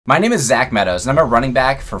My name is Zach Meadows, and I'm a running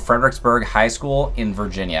back for Fredericksburg High School in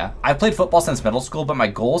Virginia. I've played football since middle school, but my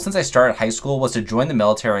goal since I started high school was to join the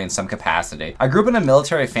military in some capacity. I grew up in a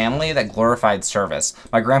military family that glorified service.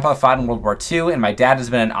 My grandpa fought in World War II, and my dad has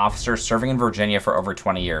been an officer serving in Virginia for over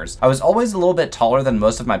 20 years. I was always a little bit taller than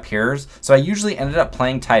most of my peers, so I usually ended up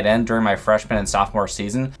playing tight end during my freshman and sophomore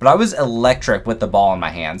season, but I was electric with the ball in my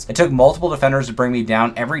hands. It took multiple defenders to bring me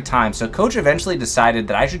down every time, so coach eventually decided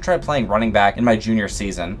that I should try playing running back in my junior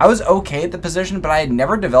season. I was okay at the position, but I had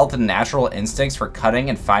never developed a natural instincts for cutting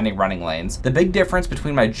and finding running lanes. The big difference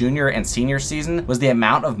between my junior and senior season was the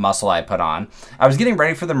amount of muscle I put on. I was getting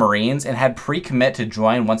ready for the Marines and had pre-commit to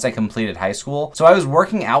join once I completed high school, so I was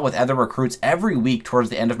working out with other recruits every week towards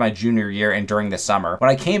the end of my junior year and during the summer. When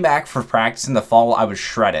I came back for practice in the fall, I was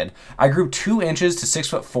shredded. I grew 2 inches to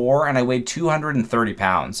 6'4", and I weighed 230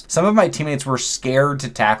 pounds. Some of my teammates were scared to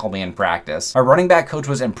tackle me in practice. My running back coach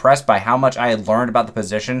was impressed by how much I had learned about the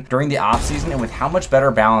position during the offseason and with how much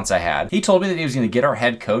better balance I had. He told me that he was going to get our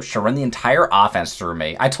head coach to run the entire offense through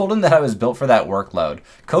me. I told him that I was built for that workload.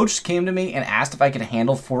 Coach came to me and asked if I could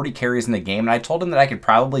handle 40 carries in the game, and I told him that I could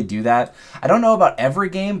probably do that. I don't know about every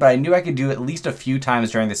game, but I knew I could do it at least a few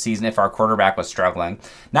times during the season if our quarterback was struggling.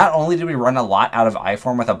 Not only did we run a lot out of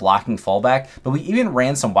I-form with a blocking fullback, but we even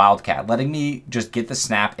ran some wildcat, letting me just get the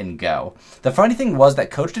snap and go. The funny thing was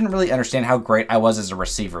that coach didn't really understand how great I was as a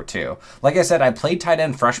receiver too. Like I said, I played tight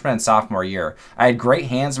end freshman and sophomore year. I had great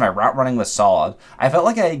hands and my route running was solid. I felt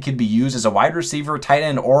like I could be used as a wide receiver, tight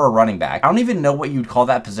end, or a running back. I don't even know what you'd call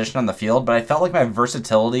that position on the field, but I felt like my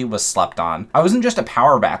versatility was slept on. I wasn't just a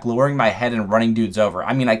power back lowering my head and running dudes over.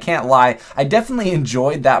 I mean, I can't lie, I definitely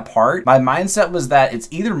enjoyed that part. My mindset was that it's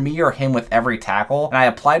either me or him with every tackle, and I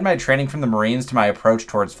applied my training from the Marines to my approach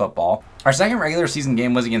towards football. Our second regular season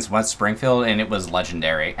game was against West Springfield, and it was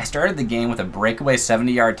legendary. I started the game with a breakaway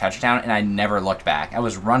 70-yard touchdown, and I never looked back. I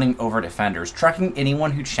was running over defenders, trucking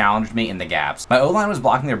anyone who challenged me in the gaps. My O-line was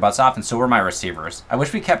blocking their butts off, and so were my receivers. I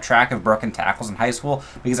wish we kept track of broken tackles in high school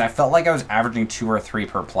because I felt like I was averaging 2 or 3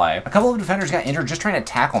 per play. A couple of defenders got injured just trying to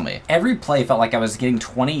tackle me. Every play felt like I was getting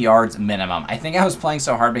 20 yards minimum. I think I was playing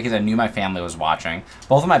so hard because I knew my family was watching.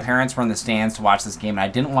 Both of my parents were in the stands to watch this game, and I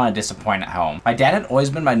didn't want to disappoint at home. My dad had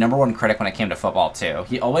always been my #1 critic when it came to football too.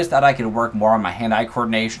 He always thought I could work more on my hand-eye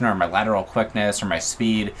coordination or my lateral quickness or my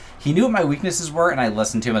speed. He knew what my weaknesses were, and I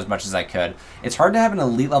listened to him as much as I could. It's hard to have an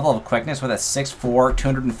elite level of quickness with a 6'4",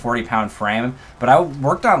 240-pound frame, but I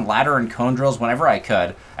worked on ladder and cone drills whenever I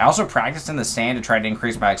could. I also practiced in the sand to try to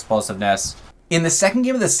increase my explosiveness. In the second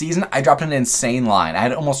game of the season, I dropped an insane line. I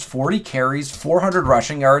had almost 40 carries, 400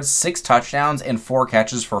 rushing yards, 6 touchdowns, and 4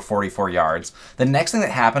 catches for 44 yards. The next thing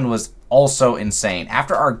that happened was also insane.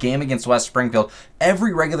 After our game against West Springfield,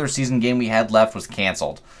 every regular season game we had left was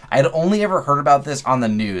canceled. I had only ever heard about this on the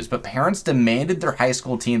news, but parents demanded their high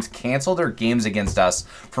school teams cancel their games against us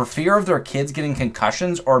for fear of their kids getting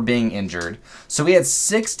concussions or being injured. So we had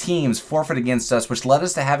 6 teams forfeit against us, which led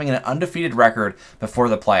us to having an undefeated record before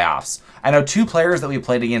the playoffs. I know 2 players that we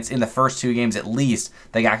played against in the first 2 games at least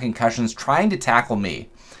that got concussions trying to tackle me.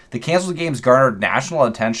 The canceled games garnered national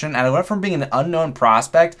attention, and I went from being an unknown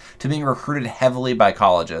prospect to being recruited heavily by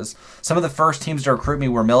colleges. Some of the first teams to recruit me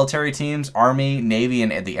were military teams, Army, Navy,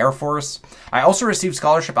 and the Air Force. I also received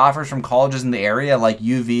scholarship offers from colleges in the area like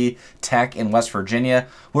UV, Tech, and West Virginia.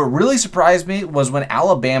 What really surprised me was when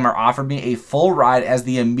Alabama offered me a full ride as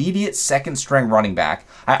the immediate second-string running back.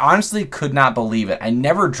 I honestly could not believe it. I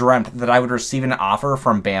never dreamt that I would receive an offer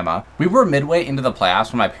from Bama. We were midway into the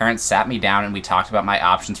playoffs when my parents sat me down and we talked about my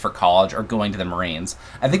options for college or going to the Marines.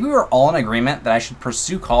 I think we were all in agreement that I should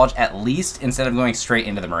pursue college at least instead of going straight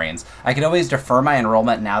into the Marines. I could always defer my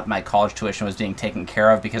enrollment now that my college tuition was being taken care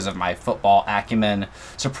of because of my football acumen.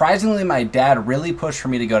 Surprisingly, my dad really pushed for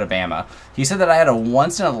me to go to Bama. He said that I had a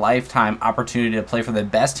once-in-a-lifetime opportunity to play for the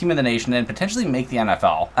best team in the nation and potentially make the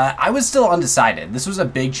NFL. I was still undecided. This was a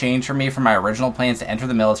big change for me from my original plans to enter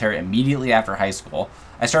the military immediately after high school.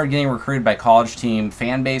 I started getting recruited by college team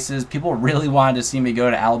fan bases. People really wanted to see me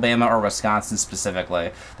go to Alabama or Wisconsin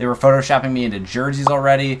specifically. They were photoshopping me into jerseys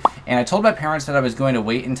already, and I told my parents that I was going to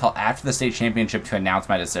wait until after the state championship to announce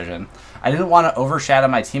my decision. I didn't want to overshadow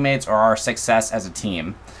my teammates or our success as a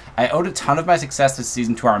team. I owed a ton of my success this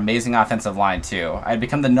season to our amazing offensive line too. I had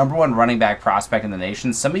become the #1 running back prospect in the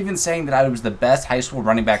nation, some even saying that I was the best high school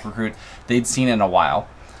running back recruit they'd seen in a while.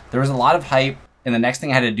 There was a lot of hype, and the next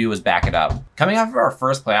thing I had to do was back it up. Coming off of our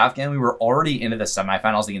first playoff game, we were already into the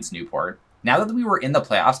semifinals against Newport. Now that we were in the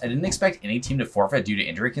playoffs, I didn't expect any team to forfeit due to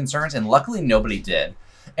injury concerns, and luckily nobody did.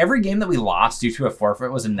 Every game that we lost due to a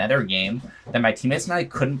forfeit was another game that my teammates and I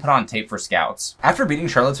couldn't put on tape for scouts. After beating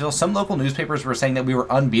Charlottesville, some local newspapers were saying that we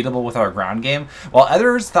were unbeatable with our ground game, while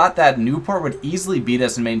others thought that Newport would easily beat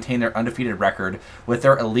us and maintain their undefeated record with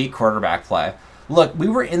their elite quarterback play. Look, we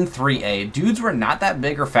were in 3A. Dudes were not that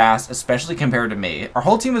big or fast, especially compared to me. Our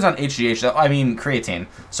whole team was on creatine,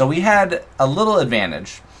 so we had a little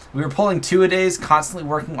advantage. We were pulling two-a-days, constantly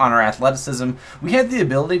working on our athleticism. We had the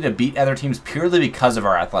ability to beat other teams purely because of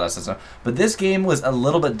our athleticism, but this game was a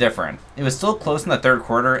little bit different. It was still close in the third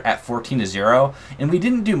quarter at 14-0, and we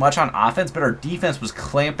didn't do much on offense, but our defense was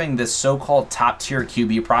clamping this so-called top-tier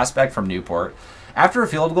QB prospect from Newport. After a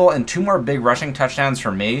field goal and 2 more big rushing touchdowns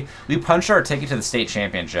from me, we punched our ticket to the state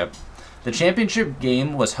championship. The championship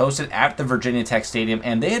game was hosted at the Virginia Tech Stadium,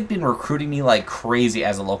 and they had been recruiting me like crazy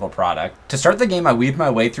as a local product. To start the game, I weaved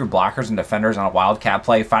my way through blockers and defenders on a wildcat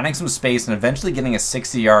play, finding some space and eventually getting a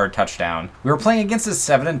 60-yard touchdown. We were playing against a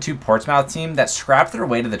 7-2 Portsmouth team that scrapped their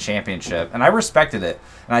way to the championship, and I respected it,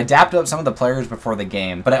 and I dapped up some of the players before the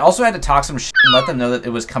game, but I also had to talk some shit and let them know that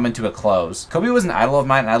it was coming to a close. Kobe was an idol of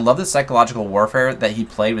mine, and I love the psychological warfare that he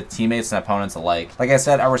played with teammates and opponents alike. Like I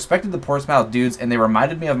said, I respected the Portsmouth dudes, and they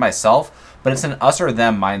reminded me of myself, but it's an us or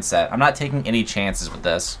them mindset. I'm not taking any chances with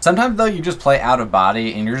this. Sometimes though, you just play out of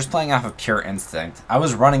body and you're just playing off of pure instinct. I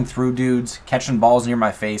was running through dudes, catching balls near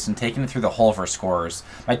my face and taking it through the hole for scores.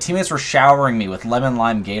 My teammates were showering me with lemon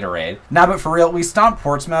lime Gatorade. Nah, but for real, we stomped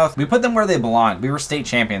Portsmouth. We put them where they belonged. We were state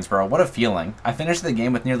champions, bro. What a feeling. I finished the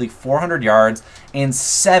game with nearly 400 yards and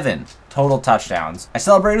 7 total touchdowns. I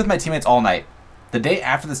celebrated with my teammates all night. The day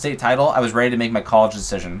after the state title, I was ready to make my college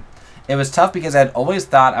decision. It was tough because I'd always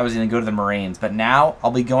thought I was going to go to the Marines, but now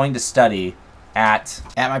I'll be going to study at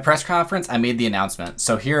my press conference. I made the announcement.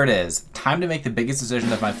 So here it is. Time to make the biggest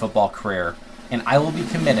decision of my football career, and I will be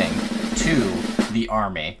committing to the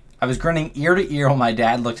Army. I was grinning ear to ear while my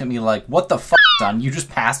dad looked at me like, "What the f***, son? You just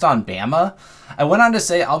passed on Bama?" I went on to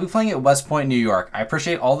say, I'll be playing at West Point, New York. I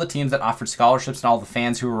appreciate all the teams that offered scholarships and all the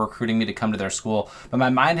fans who were recruiting me to come to their school, but my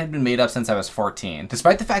mind had been made up since I was 14.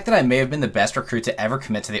 Despite the fact that I may have been the best recruit to ever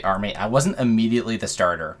commit to the Army, I wasn't immediately the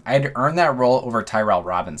starter. I had to earn that role over Tyrell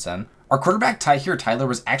Robinson. Our quarterback Tyler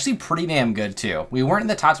was actually pretty damn good too. We weren't in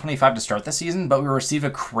the top 25 to start the season, but we received a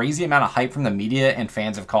crazy amount of hype from the media and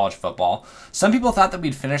fans of college football. Some people thought that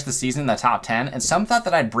we'd finish the season in the top 10, and some thought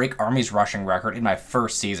that I'd break Army's rushing record in my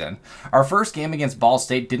first season. Our first game against Ball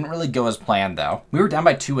State didn't really go as planned though. We were down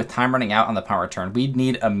by 2 with time running out on the punt return. We'd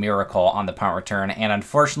need a miracle on the punt return, and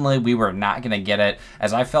unfortunately we were not going to get it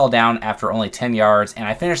as I fell down after only 10 yards, and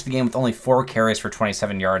I finished the game with only 4 carries for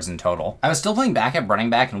 27 yards in total. I was still playing backup running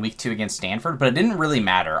back in week 2 against Stanford, but it didn't really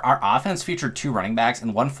matter. Our offense featured 2 running backs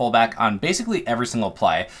and 1 fullback on basically every single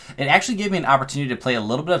play. It actually gave me an opportunity to play a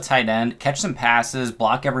little bit of tight end, catch some passes,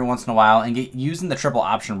 block every once in a while, and get used in the triple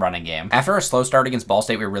option running game. After a slow start against Ball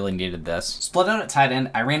State, we really needed this. Split out at tight end,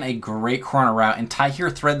 I ran a great corner route, and Tyler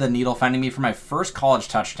threaded the needle, finding me for my first college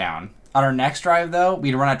touchdown. On our next drive, though,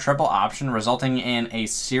 we'd run a triple option, resulting in a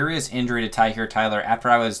serious injury to Tyler after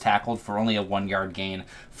I was tackled for only a 1-yard gain,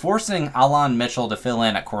 forcing Alon Mitchell to fill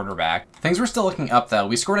in at quarterback. Things were still looking up, though.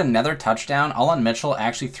 We scored another touchdown. Alon Mitchell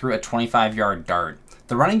actually threw a 25-yard dart.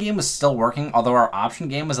 The running game was still working, although our option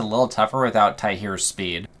game was a little tougher without Tyler's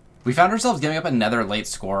speed. We found ourselves giving up another late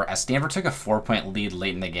score as Stanford took a 4-point lead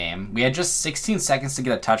late in the game. We had just 16 seconds to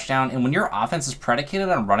get a touchdown, and when your offense is predicated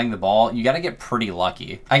on running the ball, you gotta get pretty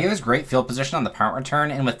lucky. I gave us great field position on the punt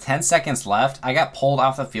return, and with 10 seconds left, I got pulled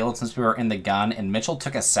off the field since we were in the gun, and Mitchell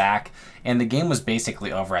took a sack, and the game was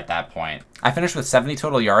basically over at that point. I finished with 70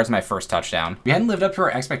 total yards my first touchdown. We hadn't lived up to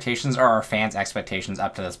our expectations or our fans' expectations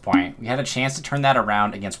up to this point. We had a chance to turn that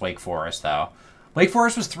around against Wake Forest, though. Wake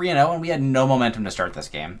Forest was 3-0, and we had no momentum to start this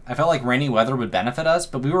game. I felt like rainy weather would benefit us,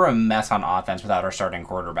 but we were a mess on offense without our starting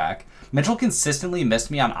quarterback. Mitchell consistently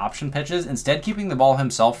missed me on option pitches, instead keeping the ball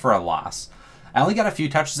himself for a loss. I only got a few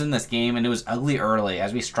touches in this game, and it was ugly early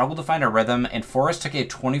as we struggled to find a rhythm, and Forest took a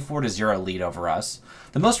 24-0 lead over us.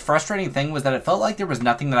 The most frustrating thing was that it felt like there was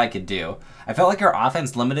nothing that I could do. I felt like our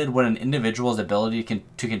offense limited what an individual's ability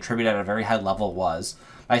to contribute at a very high level was.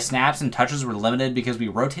 My snaps and touches were limited because we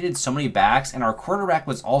rotated so many backs, and our quarterback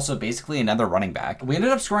was also basically another running back. We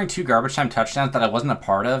ended up scoring 2 garbage time touchdowns that I wasn't a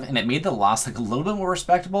part of, and it made the loss look a little bit more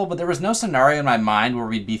respectable, but there was no scenario in my mind where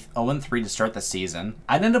we'd be 0-3 to start the season.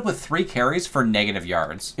 I'd end up with 3 carries for negative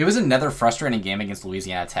yards. It was another frustrating game against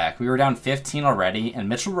Louisiana Tech. We were down 15 already, and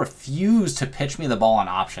Mitchell refused to pitch me the ball on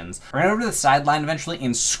options. I ran over to the sideline eventually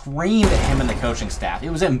and screamed at him and the coaching staff. It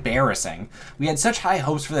was embarrassing. We had such high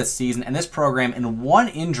hopes for this season, and this program, in one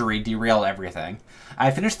injury, derailed everything.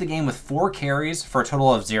 I finished the game with 4 carries for a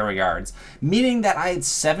total of 0 yards, meaning that I had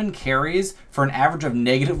 7 carries for an average of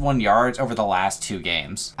 -1 yards over the last 2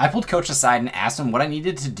 games. I pulled coach aside and asked him what I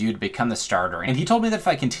needed to do to become the starter, and he told me that if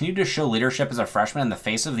I continued to show leadership as a freshman in the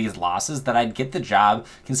face of these losses, that I'd get the job,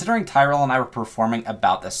 considering Tyrell and I were performing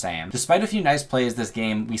about the same. Despite a few nice plays this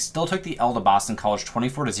game, we still took the L to Boston College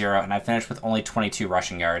 24-0, and I finished with only 22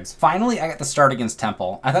 rushing yards. Finally, I got the start against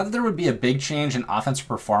Temple. I thought that there would be a big change in offensive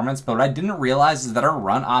performance, but what I didn't realize is that our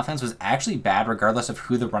run offense was actually bad regardless of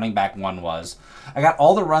who the running back one was. I got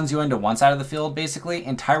all the runs going to one side of the field, basically,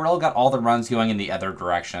 and Tyrell got all the runs going in the other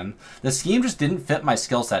direction. The scheme just didn't fit my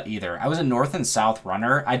skill set either. I was a north and south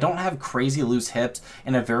runner. I don't have crazy loose hips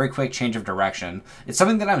and a very quick change of direction. It's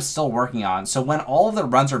something that I'm still working on, so when all of the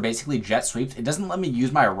runs are basically jet sweeps, it doesn't let me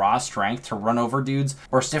use my raw strength to run over dudes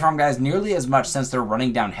or stiff arm guys nearly as much since they're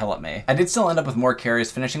running downhill at me. I did still end up with more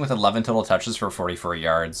carries, finishing with 11 total touches for 44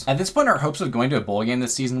 yards. At this point, our hopes of going to a bowl game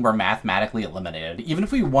this season were mathematically eliminated. Even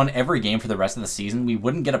if we won every game for the rest of the season, we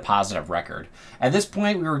wouldn't get a positive record. At this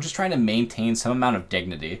point, we were just trying to maintain some amount of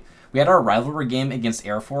dignity. We had our rivalry game against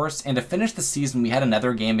Air Force, and to finish the season, we had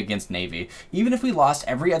another game against Navy. Even if we lost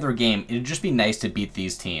every other game, it'd just be nice to beat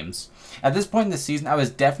these teams. At this point in the season, I was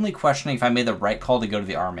definitely questioning if I made the right call to go to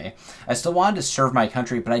the Army. I still wanted to serve my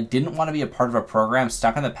country, but I didn't want to be a part of a program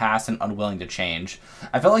stuck in the past and unwilling to change.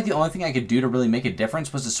 I felt like the only thing I could do to really make a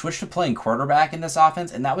difference was to switch to playing quarterback in this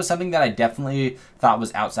offense, and that was something that I definitely thought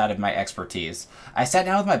was outside of my expertise. I sat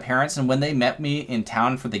down with my parents, and when they met me in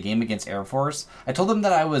town for the game against Air Force, I told them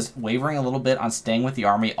that I was wavering a little bit on staying with the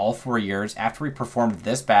Army all 4 years after we performed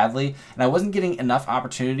this badly, and I wasn't getting enough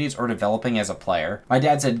opportunities or developing as a player. My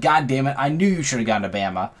dad said, "God damn it, I knew you should have gone to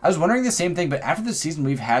Bama." I was wondering the same thing, but after the season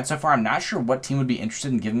we've had so far, I'm not sure what team would be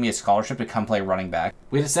interested in giving me a scholarship to come play running back.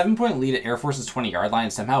 We had a 7-point lead at Air Force's 20-yard line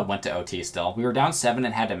and somehow went to OT still. We were down 7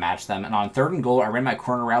 and had to match them, and on 3rd and goal, I ran my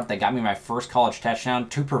corner route that got me my first college touchdown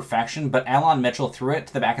to perfection, but Alon Mitchell threw it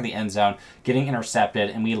to the back of the end zone, getting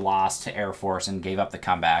intercepted, and we lost to Air Force and gave up the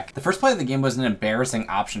comeback. The first play of the game was an embarrassing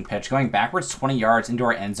option pitch, going backwards 20 yards into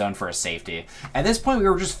our end zone for a safety. At this point, we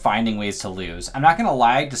were just finding ways to lose. I'm not gonna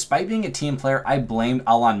lie, despite being a team player, I blamed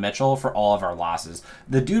Alon Mitchell for all of our losses.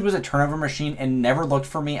 The dude was a turnover machine and never looked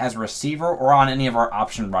for me as a receiver or on any of our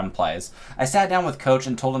option run plays. I sat down with coach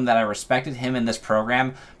and told him that I respected him in this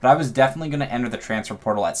program, but I was definitely going to enter the transfer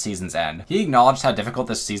portal at season's end. He acknowledged how difficult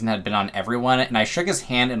this season had been on everyone, and I shook his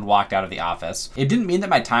hand and walked out of the office. It didn't mean that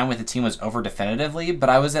my time with the team was over definitively, but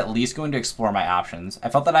I was at least going to explore my options. I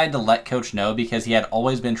felt that I had to let coach know because he had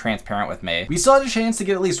always been transparent with me. We still had a chance to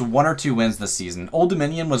get at least 1 or 2 wins this season. Old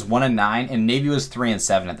Dominion was 1-9, and Navy was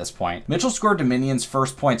 3-7 at this point. Mitchell scored Dominion's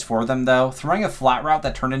first points for them, though, throwing a flat route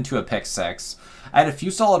that turned into a pick 6. I had a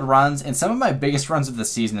few solid runs and some of my biggest runs of the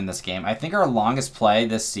season in this game. I think our longest play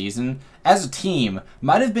this season as a team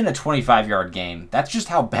might have been a 25-yard gain. That's just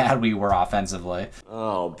how bad we were offensively.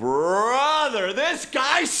 Oh, brother, this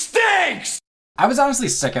guy stinks! I was honestly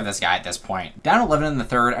sick of this guy at this point. Down 11 in the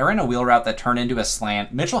 3rd, I ran a wheel route that turned into a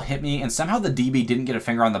slant. Mitchell hit me, and somehow the DB didn't get a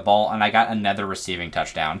finger on the ball, and I got another receiving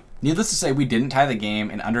touchdown. Needless to say, we didn't tie the game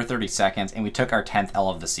in under 30 seconds, and we took our 10th L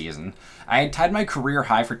of the season. I had tied my career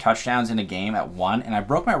high for touchdowns in a game at 1, and I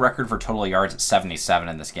broke my record for total yards at 77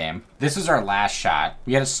 in this game. This was our last shot.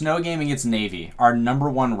 We had a snow game against Navy, our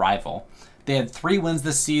 #1 rival. They had 3 wins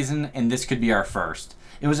this season, and this could be our first.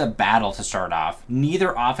 It was a battle to start off.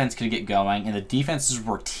 Neither offense could get going, and the defenses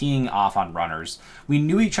were teeing off on runners. We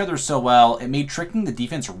knew each other so well, it made tricking the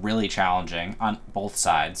defense really challenging on both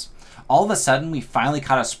sides. All of a sudden, we finally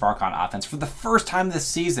caught a spark on offense for the first time this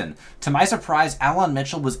season. To my surprise, Alon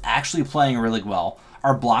Mitchell was actually playing really well.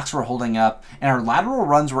 Our blocks were holding up, and our lateral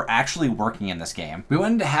runs were actually working in this game. We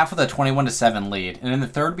went into half with a 21-7 lead, and in the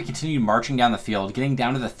 3rd, we continued marching down the field, getting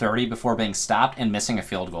down to the 30 before being stopped and missing a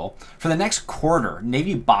field goal. For the next quarter,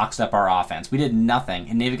 Navy boxed up our offense. We did nothing,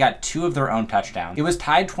 and Navy got 2 of their own touchdowns. It was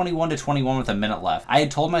tied 21-21 with a minute left. I had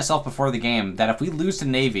told myself before the game that if we lose to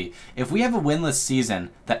Navy, if we have a winless season,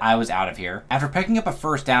 that I was out of here. After picking up a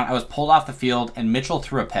first down, I was pulled off the field, and Mitchell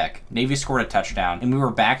threw a pick. Navy scored a touchdown, and we were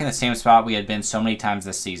back in the same spot we had been so many times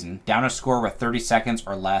this season, down a score with 30 seconds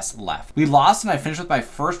or less left. We lost, and I finished with my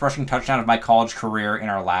first rushing touchdown of my college career in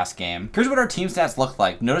our last game. Here's what our team stats looked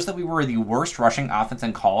like. Notice that we were the worst rushing offense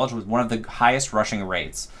in college with one of the highest rushing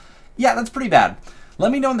rates. Yeah, that's pretty bad.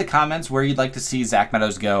 Let me know in the comments where you'd like to see Zach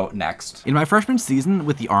Meadows go next. In my freshman season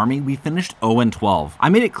with the Army, we finished 0-12. I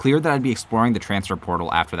made it clear that I'd be exploring the transfer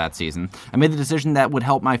portal after that season. I made the decision that would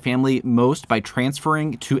help my family most by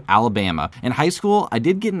transferring to Alabama. In high school, I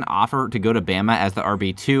did get an offer to go to Bama as the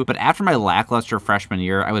RB2, but after my lackluster freshman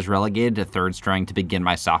year, I was relegated to third string to begin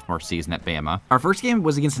my sophomore season at Bama. Our first game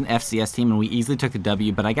was against an FCS team and we easily took the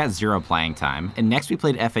W, but I got 0 playing time. And next we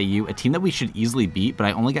played FAU, a team that we should easily beat, but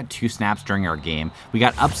I only got 2 snaps during our game. We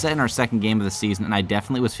got upset in our second game of the season, and I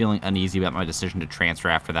definitely was feeling uneasy about my decision to transfer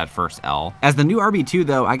after that first L. As the new RB2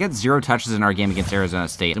 though, I got 0 touches in our game against Arizona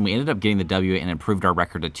State, and we ended up getting the W and improved our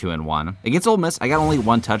record to 2-1. Against Ole Miss, I got only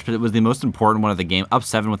 1 touch, but it was the most important one of the game. Up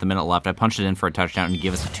 7 with a minute left, I punched it in for a touchdown and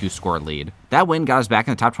gave us a 2-score lead. That win got us back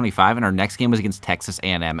in the top 25, and our next game was against Texas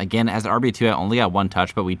A&M. Again, as the RB2, I only got 1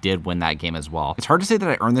 touch, but we did win that game as well. It's hard to say that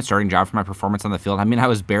I earned the starting job for my performance on the field. I mean, I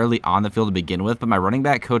was barely on the field to begin with, but my running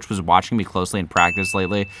back coach was watching me closely in practice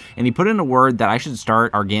lately, and he put in a word that I should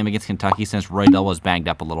start our game against Kentucky since Roy Dell was banged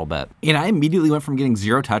up a little bit. And I immediately went from getting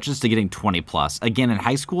 0 touches to getting 20 plus. Again, in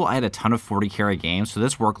high school, I had a ton of 40 carry games, so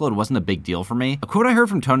this workload wasn't a big deal for me. A quote I heard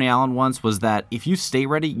from Tony Allen once was that if you stay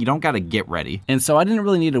ready, you don't gotta get ready. And so I didn't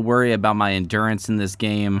really need to worry about my endurance in this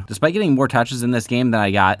game, despite getting more touches in this game than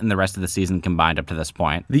I got in the rest of the season combined up to this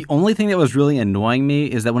point. The only thing that was really annoying me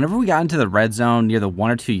is that whenever we got into the red zone near the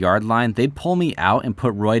 1 or 2 yard line, they'd pull me out and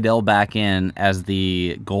put Roy Dell back in as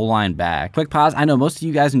the goal line back. Quick pause. I know most of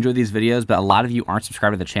you guys enjoy these videos, but a lot of you aren't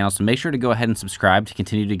subscribed to the channel, so make sure to go ahead and subscribe to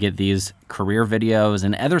continue to get these career videos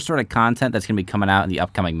and other sort of content that's going to be coming out in the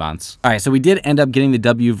upcoming months. All right, so we did end up getting the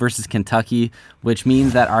W versus Kentucky, which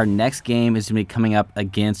means that our next game is going to be coming up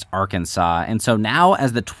against Arkansas. And so now,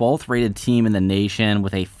 as the 12th rated team in the nation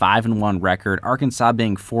with a 5-1 record, Arkansas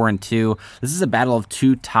being 4-2, this is a battle of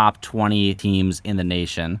 2 top 20 teams in the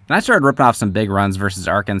nation. And I started ripping off some big runs versus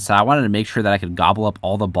Arkansas. I wanted to make sure that I could gobble up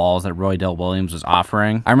all the balls that Roy Dell Williams was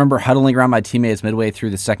offering. I remember huddling around my teammates midway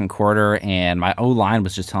through the second quarter, and my O-line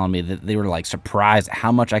was just telling me that they were like surprised at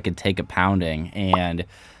how much I could take a pounding. And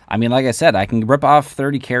I mean, like I said, I can rip off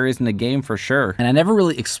 30 carries in the game for sure. And I never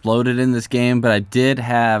really exploded in this game, but I did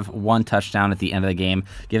have 1 touchdown at the end of the game,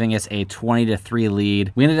 giving us a 20-3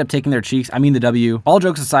 lead. We ended up taking their cheeks, I mean the W. All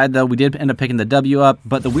jokes aside though, we did end up picking the W up,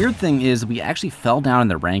 but the weird thing is we actually fell down in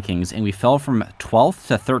the rankings, and we fell from 12th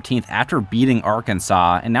to 13th after beating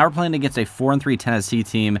Arkansas, and now we're playing against a 4-3 Tennessee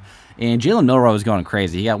team. And Jalen Milroe was going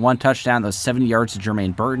crazy. He got 1 touchdown, those 70 yards to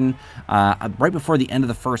Jermaine Burton. Right before the end of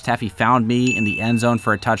the first half, he found me in the end zone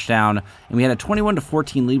for a touchdown, and we had a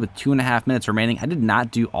 21-14 lead with 2.5 minutes remaining. I did not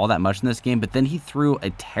do all that much in this game, but then he threw a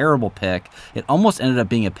terrible pick. It almost ended up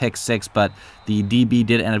being a pick 6, but the DB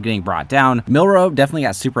did end up getting brought down. Milroe definitely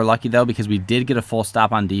got super lucky though, because we did get a full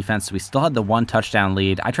stop on defense. So we still had the 1 touchdown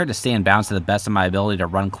lead. I tried to stay in bounds to the best of my ability to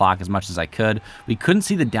run clock as much as I could. We couldn't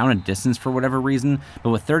see the down and distance for whatever reason, but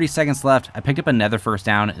with 30 seconds left, I picked up another first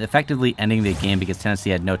down, effectively ending the game because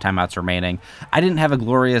Tennessee had no timeouts remaining. I didn't have a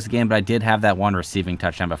glorious game, but I did have that 1 receiving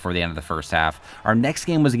touchdown before the end of the first half. Our next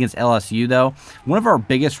game was against LSU though. One of our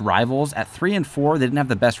biggest rivals at 3-4. They didn't have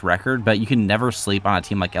the best record, but you can never sleep on a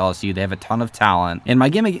team like LSU. They have a ton of talent. And my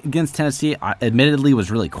game against Tennessee admittedly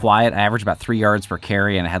was really quiet. I averaged about 3 yards per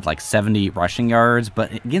carry and I had like 70 rushing yards,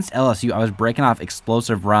 but against LSU, I was breaking off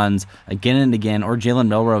explosive runs again and again, or Jalen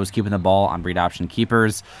Milroe was keeping the ball on read option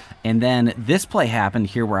keepers. And then this play happened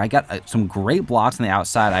here where I got some great blocks on the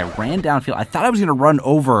outside. I ran downfield. I thought I was going to run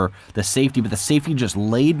over the safety, but the safety just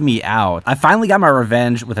laid me out. I finally got my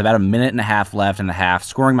revenge with about 1.5 minutes left in the half,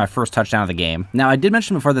 scoring my first touchdown of the game. Now, I did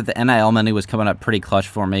mention before that the NIL money was coming up pretty clutch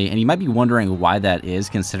for me, and you might be wondering why that is,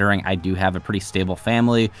 considering I do have a pretty stable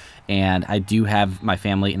family, and I do have my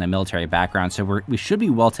family in a military background, so we should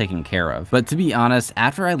be well taken care of. But to be honest,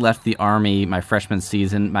 after I left the Army my freshman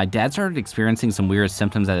season, my dad started experiencing some weird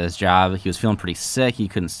symptoms at his job. He was feeling pretty sick. He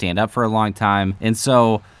couldn't stand up for a long time, and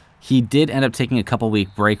so he did end up taking a couple-week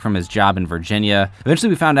break from his job in Virginia. Eventually,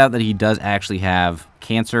 we found out that he does actually have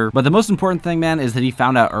cancer. But the most important thing, man, is that he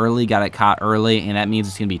found out early, got it caught early, and that means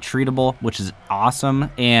it's going to be treatable, which is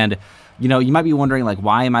awesome. And you know, you might be wondering, like,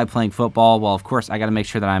 why am I playing football? Well, of course, I got to make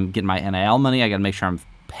sure that I'm getting my NIL money. I got to make sure I'm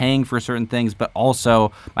paying for certain things, but also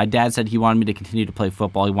my dad said he wanted me to continue to play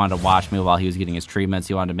football. He wanted to watch me while he was getting his treatments.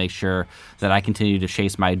 He wanted to make sure that I continued to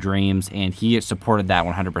chase my dreams, and he supported that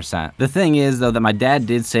 100%. The thing is, though, that my dad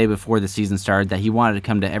did say before the season started that he wanted to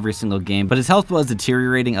come to every single game, but his health was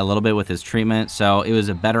deteriorating a little bit with his treatment, so it was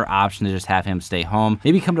a better option to just have him stay home.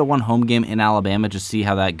 Maybe come to one home game in Alabama, just see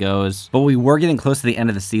how that goes. But we were getting close to the end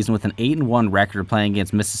of the season with an 8-1 record playing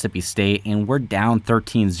against Mississippi State, and we're down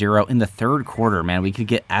 13-0 in the third quarter, man. We could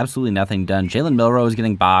get get absolutely nothing done. Jalen Milroe was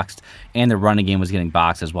getting boxed, and the running game was getting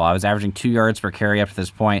boxed as well. I was averaging 2 yards per carry up to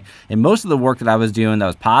this point, and most of the work that I was doing that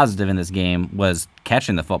was positive in this game was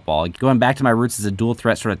catching the football. Going back to my roots as a dual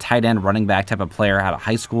threat sort of tight end running back type of player out of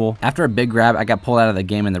high school. After a big grab, I got pulled out of the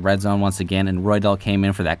game in the red zone once again, and Roydell came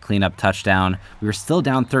in for that cleanup touchdown. We were still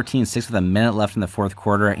down 13-6 with a minute left in the fourth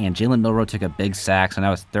quarter, and Jalen Milroe took a big sack, so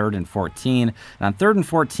now it's 3rd and 14. And on 3rd and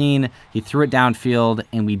 14, he threw it downfield,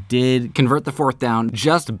 and we did convert the fourth down,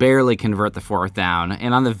 just barely convert the fourth down.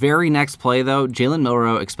 And on the very next play, though, Jalen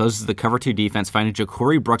Milroe exposes the cover 2 defense, finding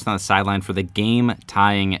Ja'Cory Brooks on the sideline for the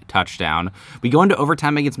game-tying touchdown. We go into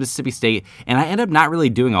overtime against Mississippi State, and I end up not really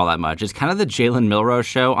doing all that much. It's kind of the Jalen Milroe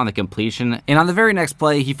show on the completion. And on the very next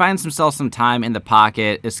play, he finds himself some time in the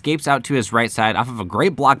pocket, escapes out to his right side off of a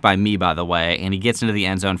great block by me, by the way, and he gets into the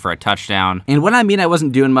end zone for a touchdown. And when I mean I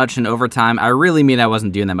wasn't doing much in overtime, I really mean I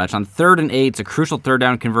wasn't doing that much. On 3rd and 8, it's a crucial 3rd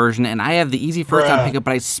down conversion, and I have the easy first down pickup,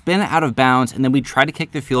 but I spin out of bounds, and then we try to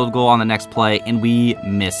kick the field goal on the next play, and we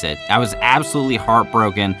miss it. I was absolutely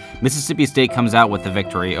heartbroken. Mississippi State comes out with the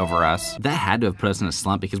victory over us. That had to have put us in a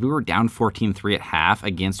slump because we were down 14-3 at half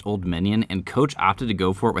against Old Dominion, and coach opted to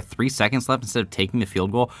go for it with 3 seconds left instead of taking the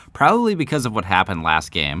field goal, probably because of what happened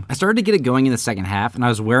last game. I started to get it going in the second half, and I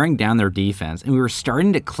was wearing down their defense, and we were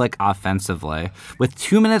starting to click offensively. With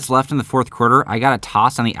 2 minutes left in the fourth quarter, I got a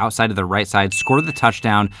toss on the outside of the right side, scored the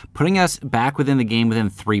touchdown, putting us back within the game within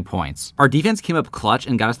 3 points. Our defense came up clutch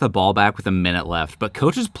and got us the ball back with a minute left, but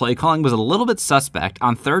coach's play calling was a little bit suspect.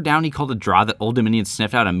 On 3rd down, he called a draw that Old Dominion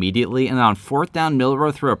sniffed out immediately, and then on 4th down,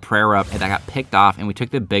 Milroe threw a prayer up, and that got picked off, and we took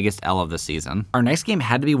the biggest L of the season. Our next game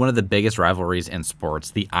had to be one of the biggest rivalries in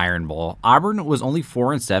sports, the Iron Bowl. Auburn was only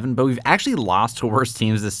 4-7, but we've actually lost to worse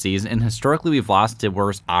teams this season, and historically we've lost to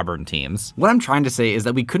worse Auburn teams. What I'm trying to say is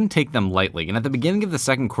that we couldn't take them lightly, and at the beginning of the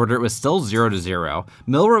second quarter, it was still 0-0.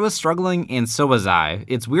 Milroe was struggling, and so was I.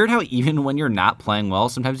 It's weird how even when you're not playing well,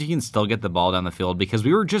 sometimes you can still get the ball down the field because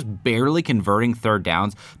we were just barely converting 3rd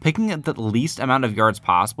downs, picking up the least amount of yards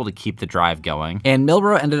possible to keep the drive going. And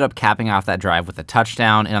Milroe ended up capping off that drive with a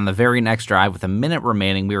touchdown, and on the very next drive, with a minute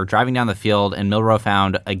remaining, we were driving down the field, and Milroe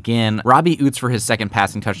found, again, Robbie Oots for his second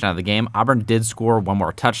passing touchdown of the game. Auburn did score one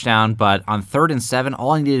more touchdown, but on 3rd and 7,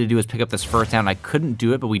 all I needed to do was pick up this first down. I couldn't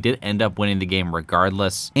do it, but we did end up winning the game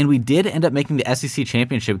regardless, and we did end up making the SEC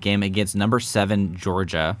championship game against number 7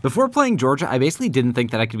 Georgia. Before playing Georgia, I basically didn't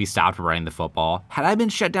think that I could be stopped running the football. Had I been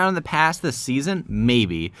shut down in the past this season?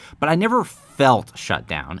 Maybe, but I never felt shut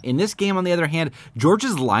down. In this game, on the other hand,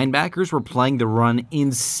 Georgia's linebackers were playing the run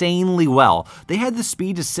insanely well. They had the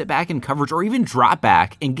speed to sit back in coverage or even drop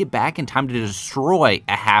back and get back in time to destroy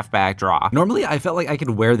a halfback draw. Normally, I felt like I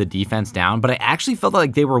could wear the defense down, but I actually felt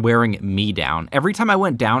like they were wearing me down. Every time I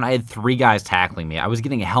went down, I had 3 guys tackling me. I was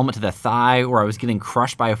getting a helmet to the thigh, or I was getting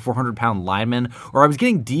crushed by a 400-pound lineman, or I was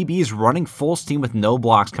getting DBs running full steam with no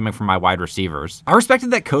blocks coming from my wide receivers. I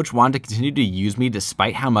respected that coach wanted to continue to use me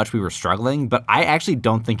despite how much we were struggling, but I actually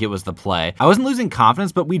don't think it was the play. I wasn't losing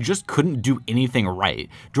confidence, but we just couldn't do anything right.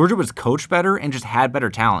 Georgia was coached better and just had better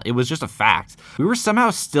talent. It was just a fact. We were somehow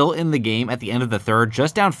still in the game at the end of the third,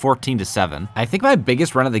 just down 14-7. I think my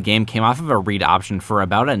biggest run of the game came off of a read option for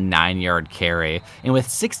about a 9-yard carry, and with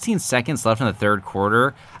 16 seconds left in the third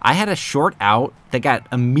quarter, I had a short out that got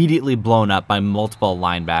immediately blown up by multiple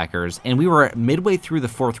linebackers, and we were midway through the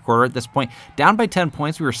fourth quarter at this point, down by 10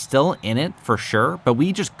 points. We were still in it for sure, but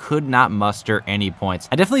we just could not muster any points.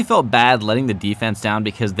 I definitely felt bad letting the defense down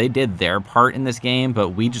because they did their part in this game, but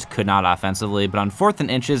we just could not offensively. But on 4th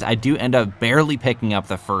and inches, I do end up barely picking up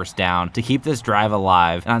the first down to keep this drive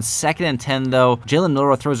alive. And on 2nd and 10, though, Jalen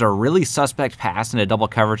Milroe throws a really suspect pass into double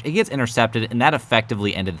coverage. It gets intercepted, and that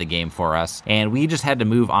effectively ended the game for us. And we just had to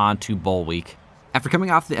move on to bowl week. After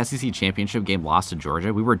coming off the SEC championship game loss to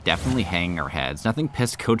Georgia, we were definitely hanging our heads. Nothing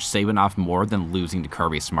pissed Coach Saban off more than losing to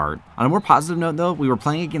Kirby Smart. On a more positive note, though, we were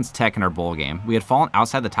playing against Tech in our bowl game. We had fallen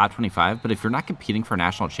outside the top 25, but if you're not competing for a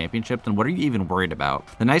national championship, then what are you even worried about?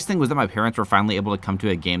 The nice thing was that my parents were finally able to come to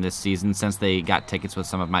a game this season since they got tickets with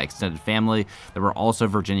some of my extended family that were also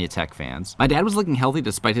Virginia Tech fans. My dad was looking healthy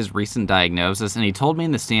despite his recent diagnosis, and he told me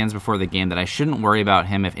in the stands before the game that I shouldn't worry about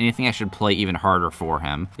him. If anything, I should play even harder for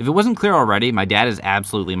him. If it wasn't clear already, my dad is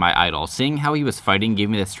absolutely my idol. Seeing how he was fighting gave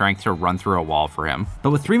me the strength to run through a wall for him. But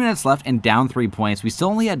with 3 minutes left and down 3 points, we still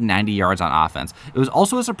only had 90 yards on offense. It was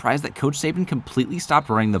also a surprise that Coach Saban completely stopped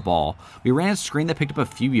running the ball. We ran a screen that picked up a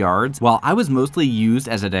few yards, while I was mostly used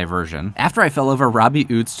as a diversion. After I fell over, Robbie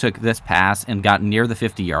Oots took this pass and got near the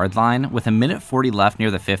 50-yard line. With a minute 40 left near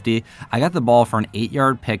the 50, I got the ball for an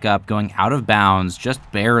 8-yard pickup going out of bounds, just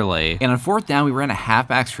barely. And on 4th down, we ran a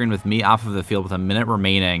halfback screen with me off of the field with a minute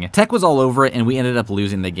remaining. Tech was all over it, and we ended up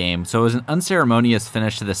losing the game. So it was an unceremonious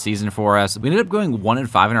finish to the season for us. We ended up going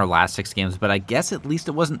 1-5 in our last 6 games, but I guess at least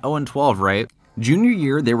it wasn't 0-12, right? Junior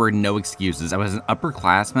year, there were no excuses. I was an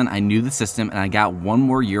upperclassman, I knew the system, and I got one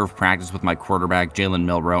more year of practice with my quarterback, Jalen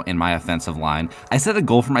Milroe, and my offensive line. I set a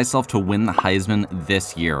goal for myself to win the Heisman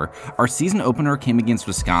this year. Our season opener came against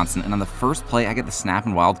Wisconsin, and on the first play, I got the snap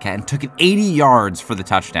and Wildcat and took it 80 yards for the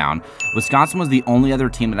touchdown. Wisconsin was the only other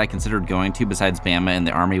team that I considered going to besides Bama and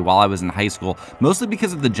the Army while I was in high school, mostly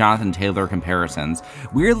because of the Jonathan Taylor comparisons.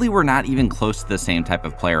 Weirdly, we're not even close to the same type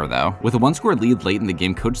of player, though. With a one-score lead late in the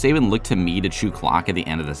game, Coach Saban looked to me to chew clock at the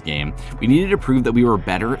end of this game. We needed to prove that we were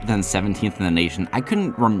better than 17th in the nation. I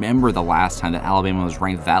couldn't remember the last time that Alabama was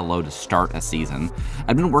ranked that low to start a season.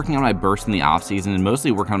 I've been working on my burst in the offseason and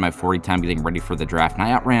mostly working on my 40 time getting ready for the draft, and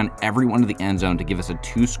I outran everyone to the end zone to give us a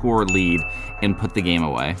 2-score lead and put the game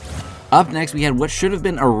away. Up next, we had what should have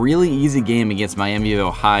been a really easy game against Miami of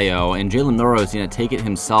Ohio, and Jalen Milroe is going to take it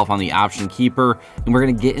himself on the option keeper, and we're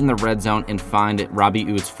going to get in the red zone and find Robbie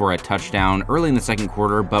Oots for a touchdown early in the second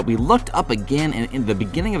quarter, but we looked up again, and in the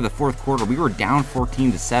beginning of the fourth quarter, we were down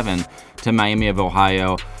 14-7 to Miami of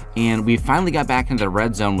Ohio, and we finally got back into the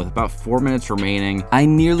red zone with about 4 minutes remaining. I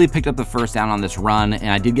nearly picked up the first down on this run, and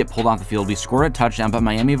I did get pulled off the field. We scored a touchdown, but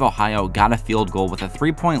Miami of Ohio got a field goal with a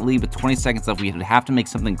 3-point lead with 20 seconds left. We would have to make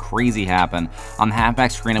something crazy happen. On the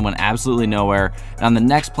halfback screen, it went absolutely nowhere. And on the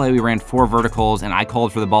next play, we ran 4 verticals, and I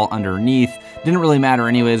called for the ball underneath. Didn't really matter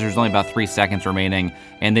anyways. There's only about 3 seconds remaining,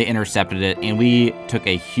 and they intercepted it, and we took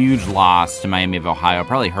a huge loss to Miami of Ohio,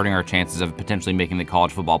 probably hurting our chances of potentially making the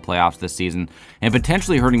college football playoffs this season, and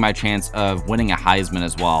potentially hurting my chance of winning a Heisman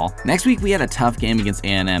as well. Next week, we had a tough game against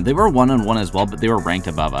A&M. They were 1-1 as well, but they were ranked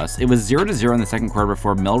above us. It was 0-0 in the second quarter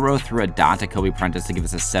before Milroe threw a dot to Kobe Prentice to give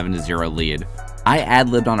us a 7-0 lead. I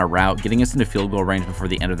ad-libbed on a route, getting us into field goal range before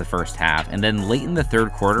the end of the first half, and then late in the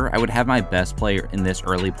third quarter, I would have my best player in this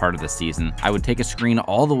early part of the season. I would take a screen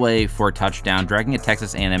all the way for a touchdown, dragging a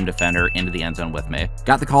Texas A&M defender into the end zone with me.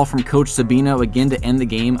 Got the call from Coach Sabino again to end the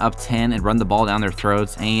game up 10 and run the ball down their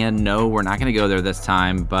throats, and no, we're not going to go there this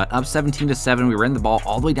time, but up 17-7, we ran the ball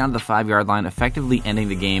all the way down to the 5-yard line, effectively ending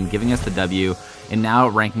the game, giving us the W, and now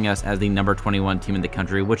ranking us as the number 21 team in the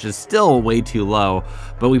country, which is still way too low.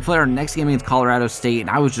 But we played our next game against Colorado State, and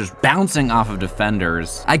I was just bouncing off of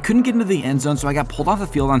defenders. I couldn't get into the end zone, so I got pulled off the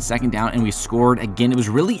field on second down, and we scored. Again, it was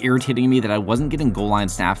really irritating me that I wasn't getting goal line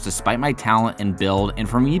snaps despite my talent and build, and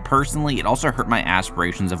for me personally, it also hurt my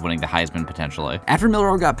aspirations of winning the Heisman potentially. After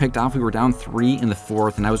Milroe got picked off, we were down 3 in the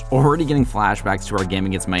fourth, and I was already getting flashbacks to our game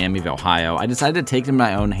against Miami of Ohio. I decided to take it in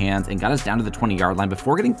my own hands and got us down to the 20-yard line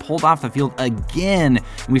before getting pulled off the field again, and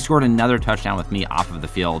we scored another touchdown with me off of the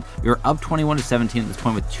field. We were up 21-17 at this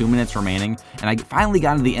point with 2 minutes remaining, and I finally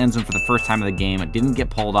got into the end zone for the first time of the game. It didn't get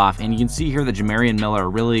pulled off, and you can see here that Jamarian Miller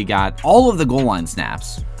really got all of the goal line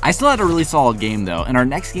snaps. I still had a really solid game though, and our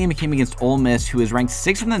next game came against Ole Miss, who is ranked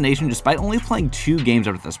 6th in the nation despite only playing 2 games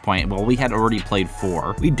up at this point, while we had already played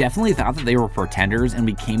 4. We definitely thought that they were pretenders, and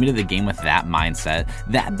we came into the game with that mindset.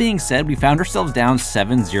 That being said, we found ourselves down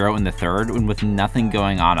 7-0 in the third, and with nothing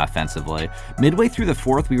going on offensively. Midway through the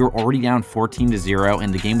fourth, we were already down 14-0,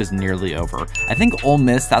 and the game was nearly over. I think Ole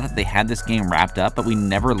Miss thought that they had this game wrapped up, but we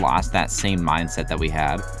never lost that same mindset that we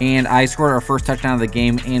had. And I scored our first touchdown of the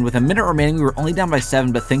game, and with a minute remaining, we were only down by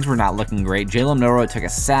 7, but things were not looking great. Jalen Milroe took a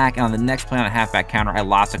sack, and on the next play on a halfback counter, I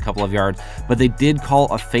lost a couple of yards, but they did call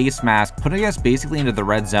a face mask, putting us basically into the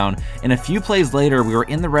red zone. And a few plays later, we were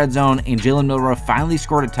in the red zone, and Jalen Milroe finally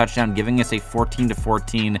scored a touchdown, giving us a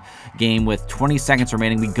 14-14 game with 20 seconds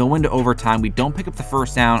remaining. We go into overtime. We don't pick up the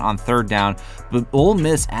first down on third down, but Ole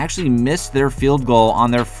Miss actually missed their field goal on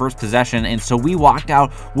their first possession, and so we walked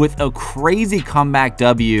out with a crazy comeback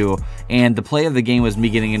W, and the play of the game was me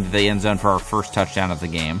getting into the end zone for our first touchdown of the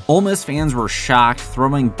game. Ole Miss fans were shocked,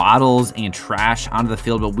 throwing bottles and trash onto the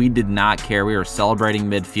field, but we did not care. We were celebrating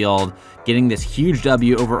midfield. Getting this huge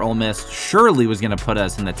W over Ole Miss surely was going to put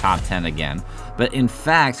us in the top 10 again. But in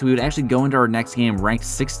fact, we would actually go into our next game ranked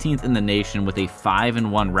 16th in the nation with a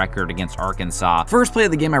 5-1 record against Arkansas. First play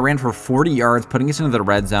of the game, I ran for 40 yards, putting us into the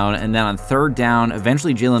red zone, and then on third down,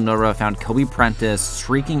 eventually Jalen Milroe found Kobe Prentice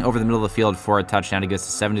streaking over the middle of the field for a touchdown to get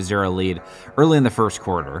us a 7-0 lead early in the first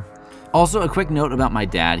quarter. Also, a quick note about my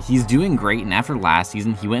dad. He's doing great, and after last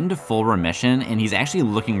season, he went into full remission, and he's actually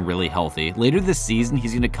looking really healthy. Later this season,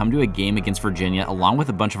 he's going to come to a game against Virginia, along with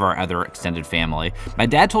a bunch of our other extended family. My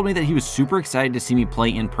dad told me that he was super excited to see me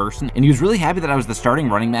play in person, and he was really happy that I was the starting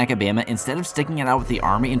running back at Bama instead of sticking it out with the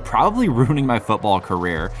Army and probably ruining my football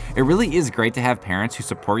career. It really is great to have parents who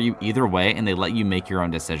support you either way, and they let you make your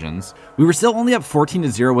own decisions. We were still only up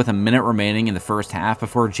 14-0 with a minute remaining in the first half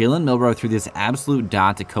before Jalen Milroe threw this absolute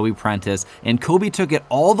dot to Kobe Prentice Prentice, and Kobe took it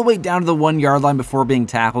all the way down to the 1-yard line before being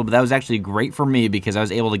tackled, but that was actually great for me because I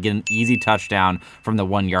was able to get an easy touchdown from the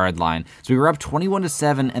 1-yard line. So we were up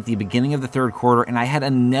 21-7 at the beginning of the third quarter, and I had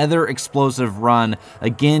another explosive run,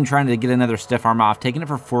 again trying to get another stiff arm off, taking it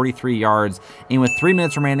for 43 yards, and with 3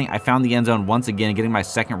 minutes remaining, I found the end zone once again, getting my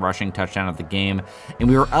second rushing touchdown of the game, and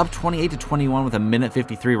we were up 28-21 with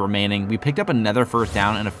 1:53 remaining. We picked up another first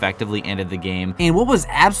down and effectively ended the game. And what was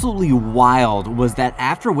absolutely wild was that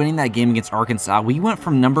after winning that game against Arkansas, we went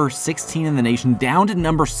from number 16 in the nation down to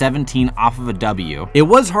number 17 off of a W. It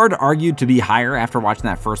was hard to argue to be higher after watching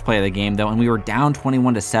that first play of the game though, and we were down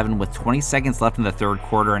 21-7 with 20 seconds left in the third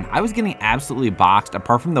quarter, and I was getting absolutely boxed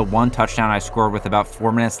apart from the one touchdown I scored with about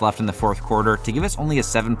 4 minutes left in the fourth quarter to give us only a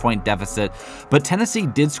 7-point deficit. But Tennessee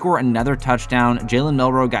did score another touchdown. Jalen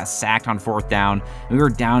Milroe got sacked on fourth down, and we were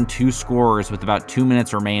down 2 scores with about 2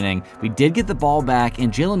 minutes remaining. We did get the ball back,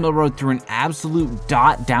 and Jalen Milroe threw an absolute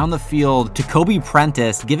dot down the field to Kobe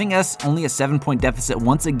Prentice, giving us only a 7-point deficit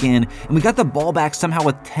once again, and we got the ball back somehow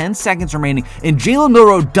with 10 seconds remaining, and Jalen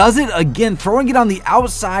Milroe does it again, throwing it on the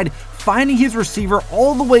outside, finding his receiver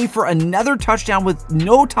all the way for another touchdown with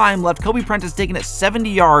no time left. Kobe Prentice taking it 70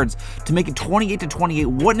 yards to make it 28-28.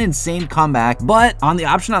 What an insane comeback. But on the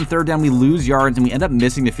option on third down, we lose yards and we end up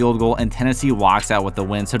missing the field goal, and Tennessee walks out with the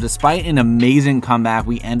win. So despite an amazing comeback,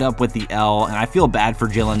 we end up with the L, and I feel bad for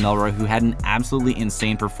Jalen Milroe, who had an absolutely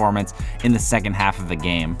insane performance in the second half of the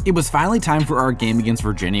game. It was finally time for our game against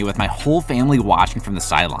Virginia, with my whole family watching from the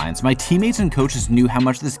sidelines. My teammates and coaches knew how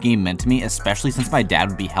much this game meant to me, especially since my dad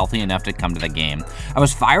would be healthy enough to come to the game. I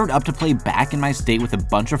was fired up to play back in my state with a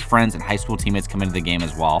bunch of friends and high school teammates coming to the game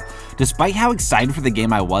as well. Despite how excited for the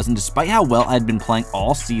game I was, and despite how well I had been playing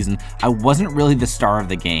all season, I wasn't really the star of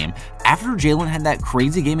the game. After Jalen had that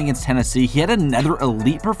crazy game against Tennessee, he had another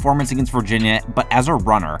elite performance against Virginia, but as a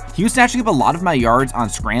runner. He was snatching up a lot of my yards on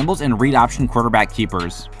scrambles and read option quarterback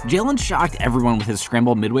keepers. Jalen shocked everyone with his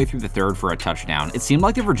scramble midway through the third for a touchdown. It seemed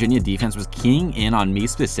like the Virginia defense was keying in on me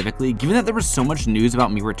specifically, given that there was so much news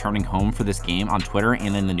about me returning home for this game on Twitter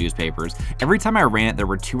and in the newspapers. Every time I ran it, there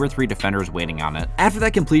were 2 or 3 defenders waiting on it. After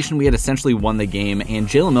that completion, we had essentially won the game, and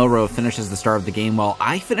Jalen Milroe finished as the star of the game, while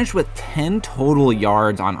I finished with 10 total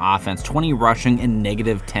yards on offense, 20 rushing, and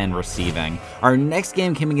 -10 receiving. Our next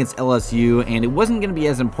game came against LSU, and it wasn't going to be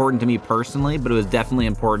as important to me personally, but it was definitely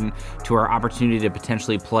important to our opportunity to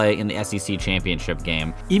potentially play in the SEC championship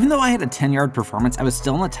game. Even though I had a 10-yard performance, I was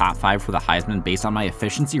still in the top 5 for the Heisman based on my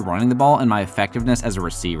efficiency running the ball and my effectiveness as a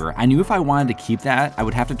receiver. I knew if I wanted to keep that, I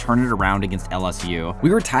would have to turn it around against LSU. We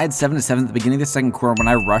were tied 7-7 at the beginning of the second quarter when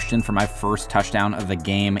I rushed in for my first touchdown of the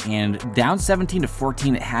game, and down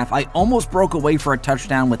 17-14 at half, I almost broke away for a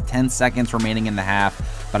touchdown with 10 seconds remaining in the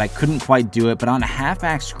half, but I couldn't quite do it. But on a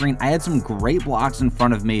halfback screen, I had some great blocks in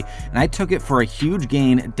front of me, and I took it for a huge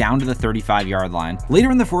gain down to the 35-yard line.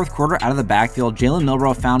 Later in the fourth quarter, out of the backfield, Jalen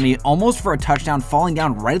Milroe found me almost for a touchdown, falling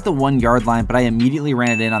down right at the 1-yard line, but I immediately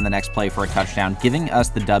ran it in on the next play for a touchdown, giving us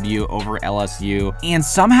the W over LSU. And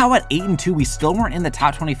somehow at 8-2, we still weren't in the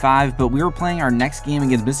top 25, but we were playing our next game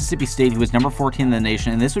against Mississippi State, who was number 14 in the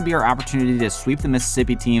nation, and this would be our opportunity to sweep the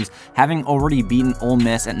Mississippi teams, having already beaten Ole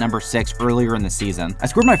Miss at number 6 earlier in the season. I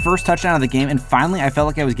scored my first touchdown of the game, and finally I felt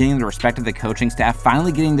like I was getting the respect of the coaching staff,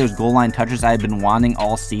 finally getting those goal line touches I had been wanting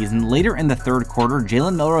all season. Later in the third quarter,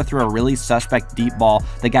 Jalen Milroe threw a really suspect deep ball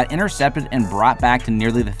that got intercepted and brought back to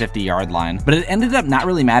nearly the 50-yard line. But it ended up not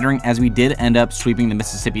really mattering, as we did end up sweeping the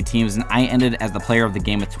Mississippi teams, and I ended as the player of the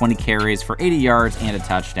game with 20 carries for 80 yards and a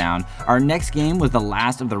touchdown. Our next game was the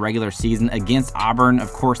last of the regular season against Auburn,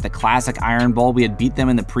 of course the classic Iron Bowl. We had beat them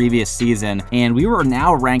in the previous season, and we were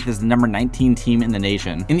now ranked as the number 19 team in the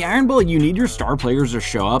nation. In the Iron Bowl, you need your star players to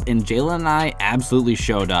show up, and Jalen and I absolutely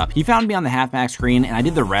showed up. He found me on the halfback screen, and I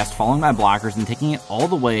did the rest, following my blockers and taking it all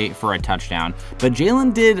the way for a touchdown. But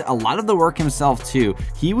Jalen did a lot of the work himself too.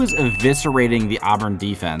 He was eviscerating the Auburn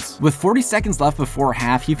defense. With 40 seconds left before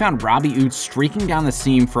half, he found Robbie Oots streaking down the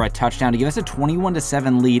seam for a touchdown to give us a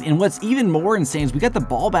 21-7 lead. And what's even more insane is we got the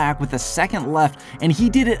ball back with a second left, and he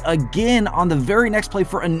did it again on the very next play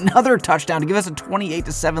for another touchdown to give us a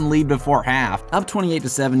 28-7 lead before half. Up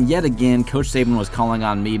 28-7 yet again, Coach Saban was calling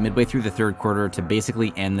on me midway through the third quarter to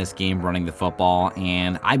basically end this game running the football,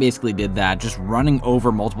 and I basically did that, just running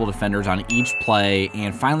over multiple defenders on each play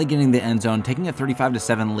and finally getting the end zone, taking a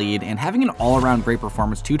 35-7 lead and having an all-around great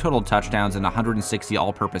performance, 2 total touchdowns and 160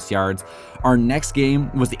 all-purpose yards. Our next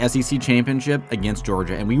game was the SEC championship against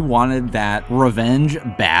Georgia, and we wanted that revenge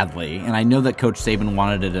badly, and I know that Coach Saban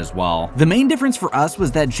wanted it as well. The main difference for us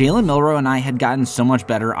was that Jalen Milroe and I had gotten so much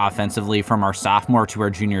better offensively from our sophomore to our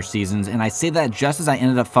junior seasons, and I say that just as I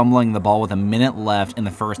ended up fumbling the ball with a minute left in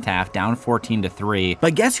the first half, down 14-3.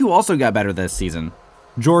 But guess who also got better this season?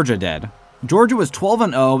 Georgia did. Georgia was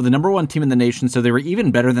 12-0, the #1 team in the nation, so they were even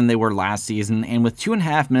better than they were last season, and with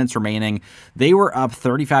 2.5 minutes remaining, they were up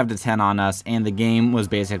 35-10 on us, and the game was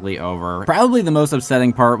basically over. Probably the most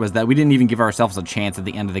upsetting part was that we didn't even give ourselves a chance at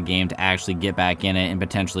the end of the game to actually get back in it and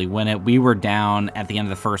potentially win it. We were down at the end of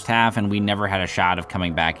the first half, and we never had a shot of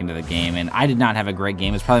coming back into the game, and I did not have a great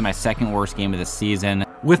game. It's probably my second worst game of the season,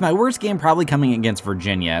 with my worst game probably coming against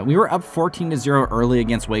Virginia. We were up 14-0 early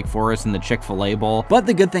against Wake Forest in the Chick-fil-A Bowl, but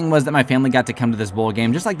the good thing was that my family got to come to this bowl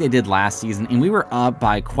game just like they did last season, and we were up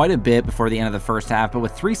by quite a bit before the end of the first half, but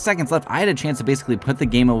with 3 seconds left, I had a chance to basically put the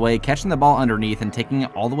game away, catching the ball underneath and taking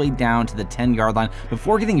it all the way down to the 10-yard line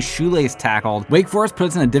before getting shoelace tackled. Wake Forest put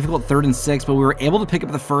us in a difficult 3rd and 6, but we were able to pick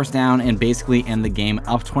up the first down and basically end the game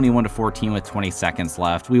up 21-14 with 20 seconds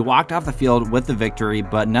left. We walked off the field with the victory,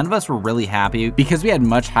 but none of us were really happy because we had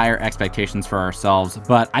much higher expectations for ourselves,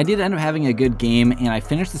 but I did end up having a good game, and I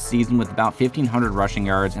finished the season with about 1,500 rushing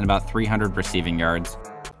yards and about 300 receiving yards.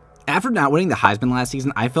 After not winning the Heisman last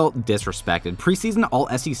season, I felt disrespected. Preseason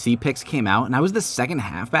All-SEC picks came out, and I was the second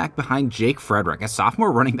halfback behind Jake Frederick, a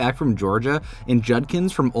sophomore running back from Georgia, and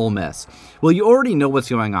Judkins from Ole Miss. Well, you already know what's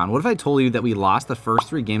going on. What if I told you that we lost the first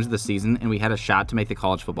 3 games of the season and we had a shot to make the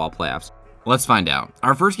college football playoffs? Let's find out.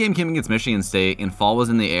 Our first game came against Michigan State, and fall was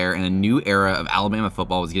in the air, and a new era of Alabama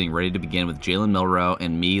football was getting ready to begin with Jalen Milroe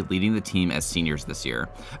and me leading the team as seniors this year.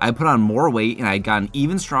 I had put on more weight, and I had gotten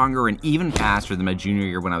even stronger and even faster than my junior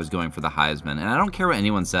year when I was going for the Heisman. And I don't care what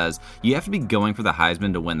anyone says, you have to be going for the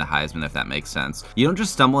Heisman to win the Heisman, if that makes sense. You don't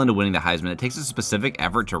just stumble into winning the Heisman. It takes a specific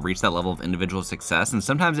effort to reach that level of individual success, and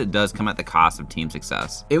sometimes it does come at the cost of team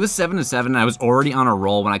success. It was 7-7, and I was already on a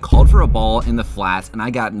roll when I called for a ball in the flats, and I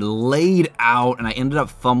got laid out, and I ended up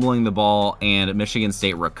fumbling the ball, and Michigan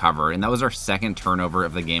State recovered, and that was our second turnover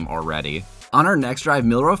of the game already. On our next drive,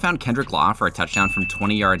 Milroe found Kendrick Law for a touchdown from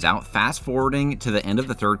 20 yards out. Fast forwarding to the end of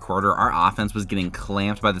the third quarter, our offense was getting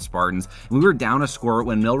clamped by the Spartans. We were down a score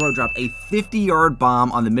when Milroe dropped a 50-yard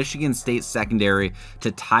bomb on the Michigan State secondary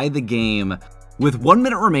to tie the game. With 1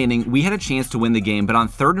 minute remaining, we had a chance to win the game, but on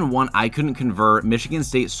 3rd and 1, I couldn't convert. Michigan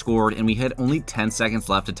State scored, and we had only 10 seconds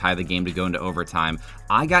left to tie the game to go into overtime.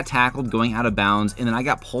 I got tackled going out of bounds, and then I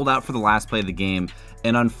got pulled out for the last play of the game.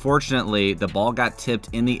 And unfortunately, the ball got tipped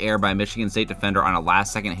in the air by a Michigan State defender on a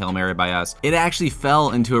last-second Hail Mary by us. It actually fell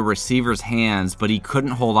into a receiver's hands, but he couldn't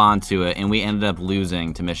hold on to it, and we ended up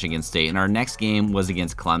losing to Michigan State. And our next game was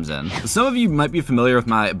against Clemson. Some of you might be familiar with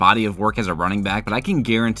my body of work as a running back, but I can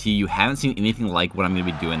guarantee you haven't seen anything like what I'm going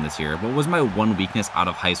to be doing this year. What was my one weakness out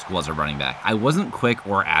of high school as a running back? I wasn't quick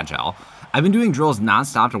or agile. I've been doing drills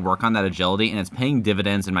nonstop to work on that agility, and it's paying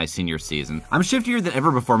dividends in my senior season. I'm shiftier than ever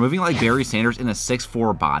before, moving like Barry Sanders in a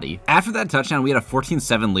 6'4" body. After that touchdown, we had a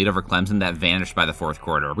 14-7 lead over Clemson that vanished by the fourth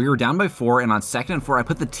quarter. We were down by 4, and on 2nd and 4, I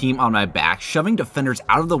put the team on my back, shoving defenders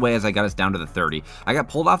out of the way as I got us down to the 30. I got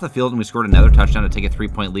pulled off the field, and we scored another touchdown to take a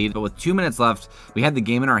 3-point lead, but with 2 minutes left, we had the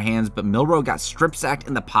game in our hands, but Milroe got strip-sacked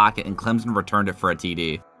in the pocket, and Clemson returned it for a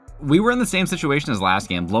TD. We were in the same situation as last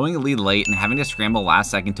game, blowing a lead late and having to scramble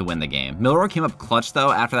last second to win the game. Milroe came up clutch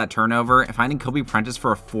though after that turnover, finding Kobe Prentice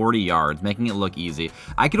for a 40 yards, making it look easy.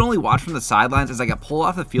 I could only watch from the sidelines as I got pulled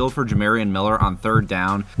off the field for Jamarian Miller on 3rd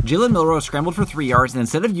down. Jalen Milroe scrambled for 3 yards, and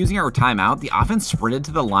instead of using our timeout, the offense sprinted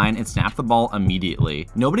to the line and snapped the ball immediately.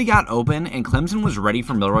 Nobody got open, and Clemson was ready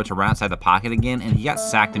for Milroe to run outside the pocket again, and he got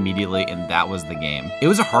sacked immediately, and that was the game. It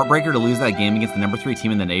was a heartbreaker to lose that game against the number 3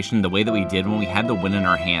 team in the nation the way that we did when we had the win in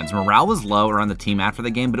our hands. Morale was low around the team after the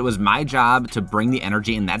game, but it was my job to bring the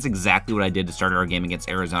energy, and that's exactly what I did to start our game against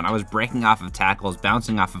Arizona. I was breaking off of tackles,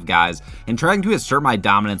 bouncing off of guys, and trying to assert my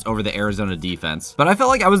dominance over the Arizona defense. But I felt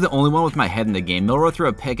like I was the only one with my head in the game. Milroe threw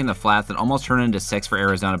a pick in the flats that almost turned into 6 for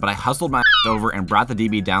Arizona, but I hustled my over and brought the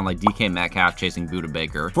DB down like DK Metcalf chasing Buda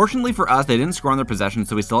Baker. Fortunately for us, they didn't score on their possession,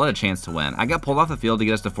 so we still had a chance to win. I got pulled off the field to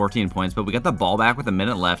get us to 14 points, but we got the ball back with a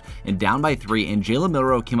minute left and down by 3, and Jalen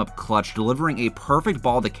Milroe came up clutch, delivering a perfect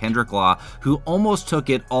ball to Kendrick Law, who almost took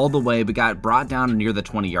it all the way but got brought down near the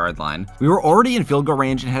 20-yard line. We were already in field goal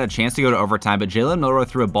range and had a chance to go to overtime, but Jalen Milroe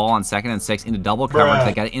threw a ball on 2nd and 6 into double coverage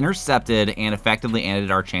that got intercepted and effectively ended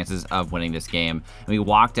our chances of winning this game. And we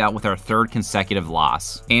walked out with our 3rd consecutive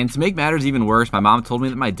loss. And to make matters even worse, my mom told me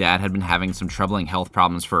that my dad had been having some troubling health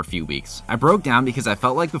problems for a few weeks. I broke down because I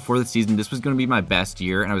felt like before the season this was going to be my best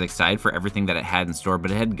year, and I was excited for everything that it had in store, but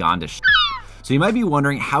it had gone to shit. So you might be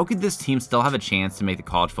wondering, how could this team still have a chance to make the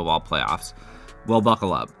college football playoffs? Well,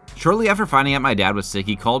 buckle up. Shortly after finding out my dad was sick,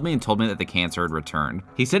 he called me and told me that the cancer had returned.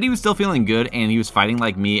 He said he was still feeling good and he was fighting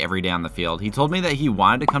like me every day on the field. He told me that he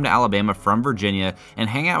wanted to come to Alabama from Virginia and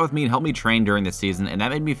hang out with me and help me train during the season, and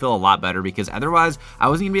that made me feel a lot better because otherwise I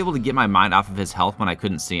wasn't going to be able to get my mind off of his health when I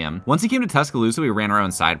couldn't see him. Once he came to Tuscaloosa, we ran our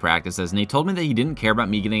own side practices, and he told me that he didn't care about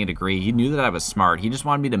me getting a degree. He knew that I was smart. He just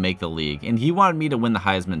wanted me to make the league, and he wanted me to win the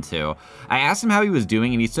Heisman too. I asked him how he was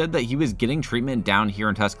doing, and he said that he was getting treatment down here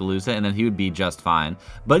in Tuscaloosa and that he would be just fine.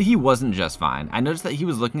 But he wasn't just fine. I noticed that he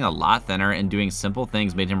was looking a lot thinner, and doing simple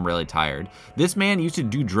things made him really tired. This man used to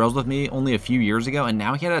do drills with me only a few years ago, and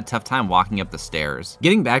now he had a tough time walking up the stairs.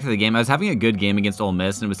 Getting back to the game, I was having a good game against Ole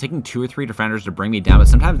Miss, and it was taking 2 or 3 defenders to bring me down, but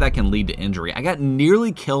sometimes that can lead to injury. I got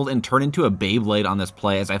nearly killed and turned into a Beyblade on this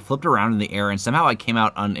play as I flipped around in the air, and somehow I came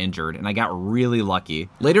out uninjured, and I got really lucky.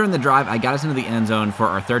 Later in the drive, I got us into the end zone for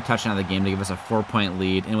our 3rd touchdown of the game to give us a 4-point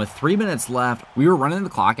lead, and with 3 minutes left, we were running the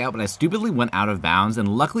clock out, but I stupidly went out of bounds, and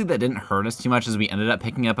luckily that didn't hurt us too much as we ended up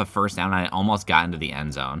picking up a 1st down, and I almost got into the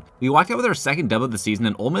end zone. We walked out with our 2nd dub of the season,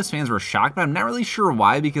 and Ole Miss fans were shocked, but I'm not really sure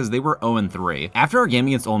why because they were 0-3. After our game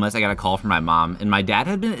against Ole Miss, I got a call from my mom, and my dad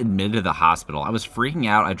had been admitted to the hospital. I was freaking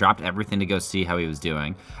out. I dropped everything to go see how he was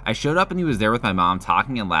doing. I showed up and he was there with my mom,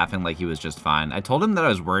 talking and laughing like he was just fine. I told him that I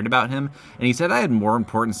was worried about him, and he said I had more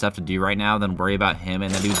important stuff to do right now than worry about him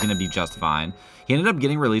and that he was going to be just fine. He ended up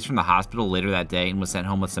getting released from the hospital later that day and was sent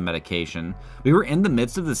home with some medication. We were in the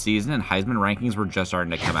midst of the season and Heisman rankings were just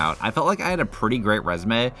starting to come out. I felt like I had a pretty great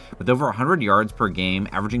resume with over 100 yards per game,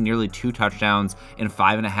 averaging nearly 2 touchdowns and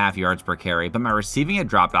 5.5 yards per carry, but my receiving had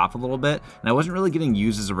dropped off a little bit and I wasn't really getting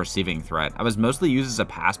used as a receiving threat. I was mostly used as a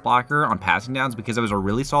pass blocker on passing downs because I was a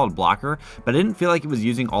really solid blocker, but I didn't feel like it was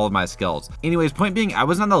using all of my skills. Anyways, point being, I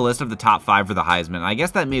was on the list of the top 5 for the Heisman, and I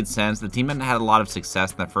guess that made sense. The team hadn't had a lot of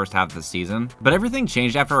success in the first half of the season, but everything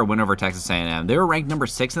changed after our win over Texas A&M. They were ranked number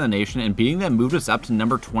 6 in the nation, and beating them moved us up to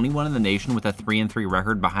number 21 in the nation with a 3-3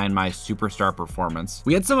 record behind my superstar performance.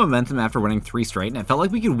 We had some momentum after winning 3 straight, and it felt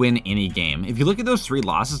like we could win any game. If you look at those 3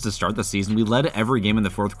 losses to start the season, we led every game in the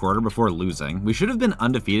 4th quarter before losing. We should have been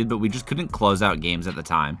undefeated, but we just couldn't close out games at the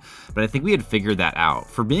time. But I think we had figured that out.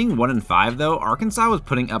 For being 1-5 though, Arkansas was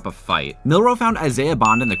putting up a fight. Milroe found Isaiah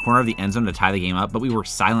Bond in the corner of the end zone to tie the game up, but we were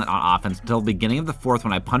silent on offense until the beginning of the 4th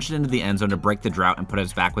when I punched it into the end zone to break the drought and put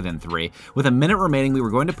us back within 3. With a minute remaining, we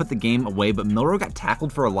were going to put the game away, but Milroe got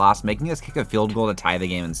tackled for a loss, making us kick a field goal to tie the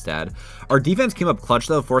game instead. Our defense came up clutch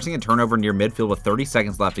though, forcing a turnover near midfield with 30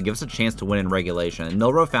 seconds left to give us a chance to win in regulation. And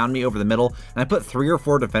Milroe found me over the middle, and I put 3 or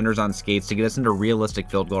 4 defenders on skates to get us into realistic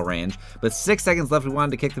field goal range. With 6 seconds left, we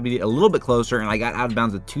wanted to kick the beat a little bit closer, and I got out of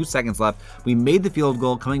bounds with 2 seconds left. We made the field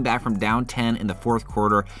goal, coming back from down 10 in the 4th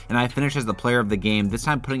quarter, and I finished as the player of the game, this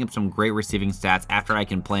time putting up some great receiving stats after I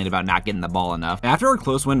complained about not getting the ball enough. After our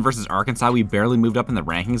close win versus Arkansas, we barely moved up in the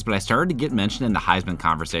rankings, but I started to get mentioned in the Heisman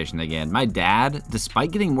conversation again. My dad,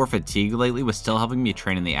 despite getting more fatigued lately, was still helping me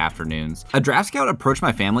train in the afternoons. A draft scout approached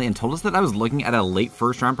my family and told us that I was looking at a late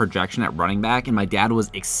 1st round projection at running back, and my dad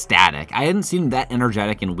was ecstatic. I hadn't seen him that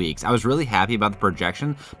energetic in weeks. I was really happy about the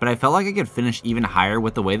projection, but I felt like I could finish even higher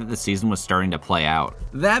with the way that the season was starting to play out.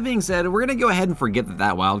 That being said, we're going to go ahead and forget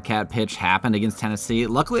that Wildcat pitch happened against Tennessee.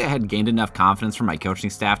 Luckily, I had gained enough confidence from my coaching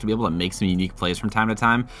staff to be able to make some unique plays from time to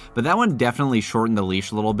time, but that one definitely shortened the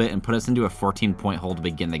leash a little bit and put us into a 14-point hole to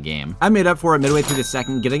begin the game. I made up for it midway through the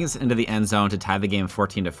 2nd, getting us into the end zone to tie the game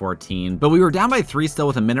 14-14, but we were down by 3 still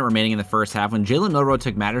with a minute remaining in the 1st half when Jalen Milroe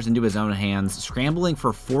took matters into his own hands, scrambling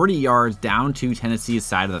for 40 yards down to Tennessee's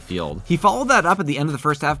side of the field. He followed that up at the end of the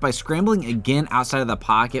 1st half by scrambling again outside of the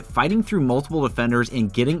pocket, fighting through multiple defenders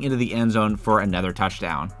and getting into the end zone for another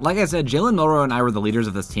touchdown. Like I said, Jalen Milroe and I were the leaders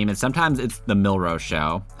of this team, and sometimes it's the Milroe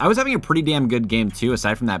show. I was having a pretty damn good game too,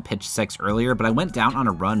 aside from that pitch 6 earlier, but I went down on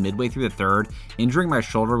a run midway through the 3rd, injuring my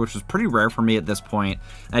shoulder, which was pretty rare for me at this point,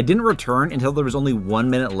 and I didn't return until there was only 1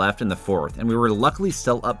 minute left in the 4th, and we were luckily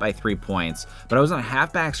still up by 3 points, but I was on a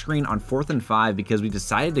halfback screen on 4th and 5 because we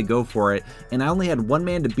decided to go for it, and I only had 1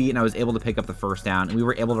 man to beat, and I was able to pick up the 1st down, and we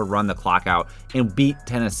were able to run the clock out and beat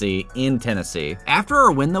Tennessee in Tennessee. After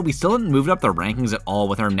our win though, we still hadn't moved up the rankings at all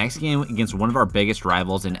with our next game against one of our biggest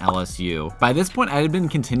rivals in LSU. By this point, I had been in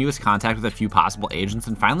continuous contact with a few possible agents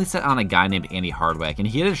and finally set on a guy named Andy Hardwick, and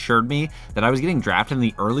he had assured me that I was getting drafted in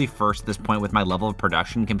the early 1st at this point with my level of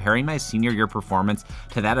production, comparing my senior year performance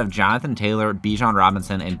to that of Jonathan Taylor, Bijan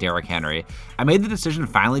Robinson, and Derrick Henry. I made the decision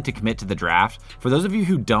finally to commit to the draft. For those of you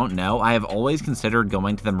who don't know, I have always considered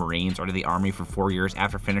going to the Marines or to the Army for 4 years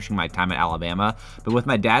after finishing my time at Alabama, but with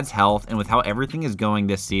my dad's health and with how everything is going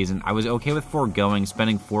this season, I was okay with foregoing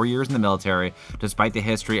spending 4 years in the military despite the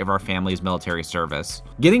history of our family's military service.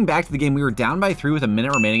 Getting back to the game game, we were down by 3 with a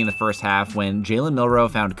minute remaining in the first half when Jalen Milroe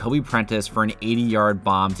found Kobe Prentice for an 80-yard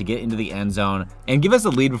bomb to get into the end zone and give us a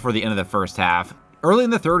lead before the end of the first half. Early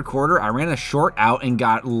in the third quarter, I ran a short out and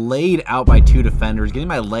got laid out by 2 defenders, getting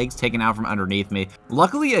my legs taken out from underneath me.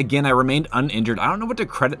 Luckily, again, I remained uninjured. I don't know what to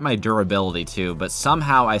credit my durability to, but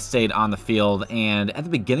somehow I stayed on the field, and at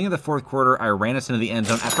the beginning of the fourth quarter, I ran us into the end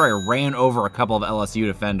zone after I ran over a couple of LSU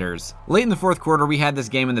defenders. Late in the fourth quarter, we had this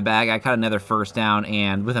game in the bag. I caught another first down,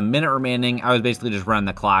 and with a minute remaining, I was basically just running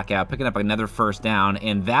the clock out, picking up another first down,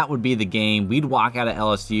 and that would be the game. We'd walk out of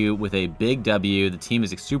LSU with a big W. The team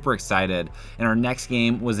is super excited, and our next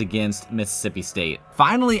game was against Mississippi State.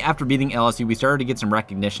 Finally, after beating LSU, we started to get some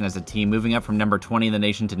recognition as a team, moving up from number 20 in the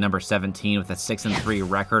nation to number 17 with a 6-3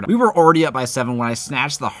 record. We were already up by 7 when I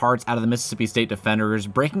snatched the hearts out of the Mississippi State defenders,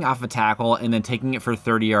 breaking off a tackle and then taking it for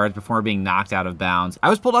 30 yards before being knocked out of bounds. I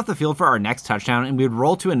was pulled off the field for our next touchdown, and we would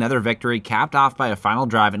roll to another victory, capped off by a final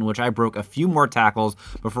drive in which I broke a few more tackles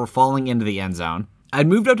before falling into the end zone. I'd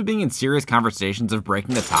moved up to being in serious conversations of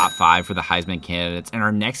breaking the top 5 for the Heisman candidates, and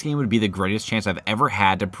our next game would be the greatest chance I've ever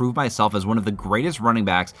had to prove myself as one of the greatest running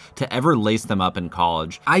backs to ever lace them up in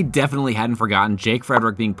college. I definitely hadn't forgotten Jake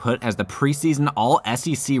Frederick being put as the preseason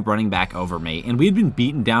All-SEC running back over me, and we had been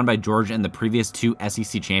beaten down by Georgia in the previous 2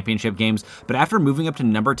 SEC championship games, but after moving up to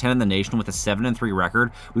number 10 in the nation with a 7-3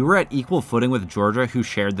 record, we were at equal footing with Georgia, who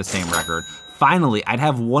shared the same record. Finally, I'd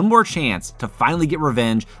have one more chance to finally get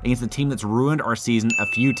revenge against the team that's ruined our season a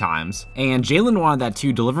few times. And Jalen wanted that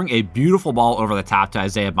too, delivering a beautiful ball over the top to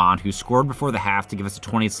Isaiah Bond, who scored before the half to give us a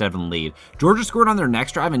 27 lead. Georgia scored on their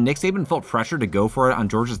next drive, and Nick Saban felt pressure to go for it on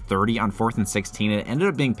Georgia's 30 on 4th and 16, and it ended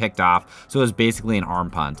up being picked off, so it was basically an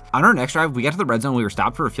arm punt. On our next drive, we got to the red zone, we were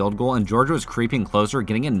stopped for a field goal, and Georgia was creeping closer,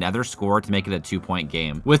 getting another score to make it a 2-point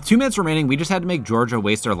game. With 2 minutes remaining, we just had to make Georgia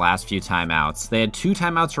waste their last few timeouts. They had 2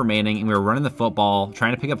 timeouts remaining, and we were running the football,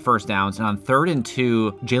 trying to pick up first downs, and on 3rd and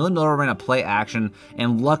 2, Jalen Miller ran a play action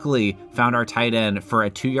and luckily found our tight end for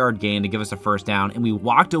a 2-yard gain to give us a first down, and we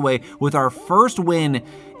walked away with our first win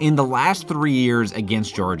in the last 3 years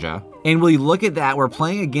against Georgia. And when you look at that, we're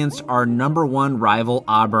playing against our number 1 rival,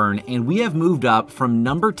 Auburn, and we have moved up from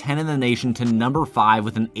number 10 in the nation to number 5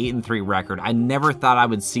 with an 8-3 record. I never thought I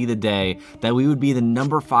would see the day that we would be the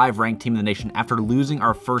number 5 ranked team in the nation after losing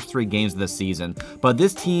our first 3 games of the season. But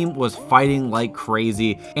this team was fighting like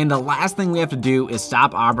crazy, and the last thing we have to do is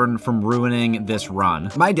stop Auburn from ruining this run.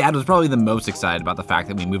 My dad was probably the most excited about the fact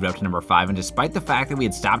that we moved up to number 5, and despite the fact that we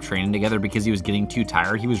had stopped training together because he was getting too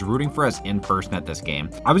tired, he was rooting for us in person at this game.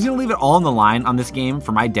 I was gonna leave it all on the line on this game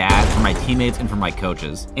for my dad, for my teammates, and for my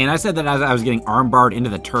coaches. And I said that as I was getting armbarred into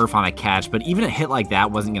the turf on a catch, but even a hit like that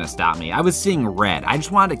wasn't gonna stop me. I was seeing red. I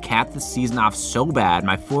just wanted to cap the season off so bad.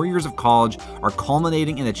 My 4 years of college are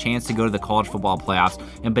culminating in a chance to go to the college football playoffs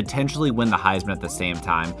and potentially win the Heisman at the same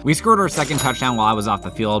time. We scored our 2nd touchdown while I was off the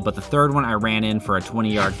field, but the 3rd one I ran in for a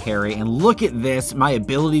 20-yard carry. And look at this, my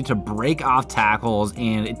ability to break off tackles,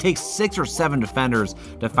 and it takes 6 or 7 defenders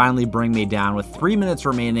to finally bring me down with 3 minutes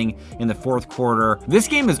remaining in the 4th quarter. This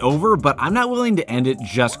game is over, but I'm not willing to end it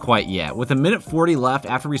just quite yet. With a minute 40 left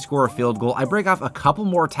after we score a field goal, I break off a couple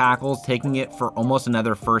more tackles, taking it for almost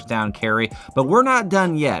another first down carry, but we're not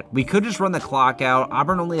done yet. We could just run the clock out.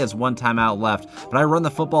 Auburn only has 1 timeout left, but I run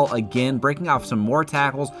the football again, breaking off some more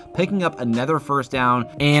tackles, picking up another first down,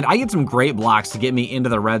 and I get some great blocks to get me into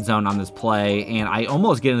the red zone on this play, and I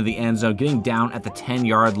almost get into the end zone, getting down at the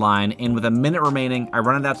 10-yard line, and with a minute remaining, I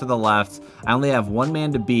run it out to the left. I only have 1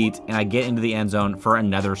 man to beat, and I get into the end zone for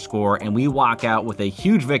another score, and we walk out with a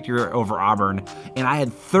huge victory over Auburn, and I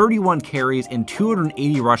had 31 carries and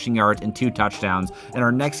 280 rushing yards and 2 touchdowns, and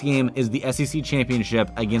our next game is the SEC Championship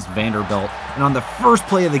against Vanderbilt, and on the first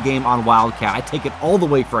play of the game on Wildcat, I take it all the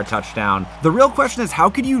way for a touchdown. The real question is, how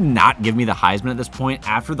could you not give me the Heisman at this point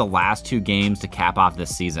after the last 2 games to cap off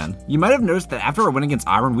this season? You might have noticed that after our win against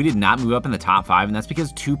Auburn, we did not move up in the top 5, and that's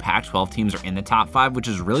because 2 Pac-12 teams are in the top 5, which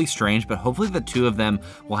is really strange, but hopefully the 2 of them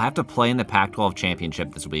will have to play in the Pac-12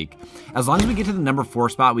 championship this week. As long as we get to the number 4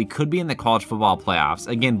 spot, we could be in the college football playoffs.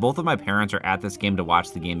 Again, both of my parents are at this game to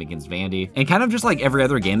watch the game against Vandy. And kind of just like every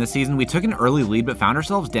other game this season, we took an early lead but found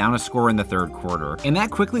ourselves down a score in the 3rd quarter. And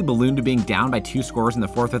that quickly ballooned to being down by 2 scores in the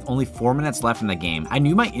 4th with only 4 minutes left in the game. I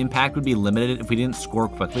knew my impact would be limited if we didn't score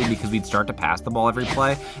quickly because we'd start to pass the ball every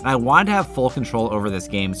play, and I wanted to have full control over this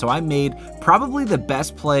game, so I made probably the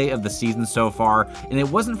best play of the season so far, and it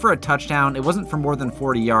wasn't for a touchdown, it wasn't for more than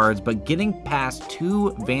 40 yards, but getting past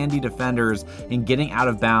 2 Vandy defenders and getting out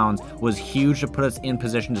of bounds was huge to put us in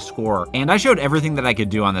position to score. And I showed everything that I could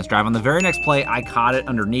do on this drive. On the very next play, I caught it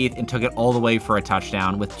underneath and took it all the way for a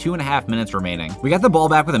touchdown with 2.5 minutes remaining. We got the ball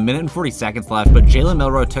back with 1 minute and 40 seconds left, but Jalen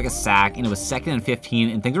Milroe took a sack and it was 2nd and 15,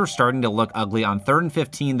 and things were starting to look ugly. On 3rd and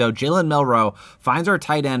 15 though, Jalen Milroe finds our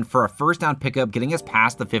tight end for a first down pickup, getting us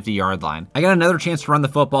past the 50-yard line. I got another chance to run the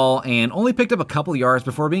football and only picked up a couple yards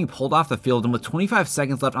before being pulled off the field, and with 25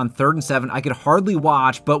 seconds left on 3rd and 7, I could hardly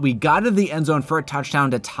watch, but we got to the end zone for a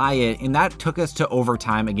touchdown to tie it, and that took us to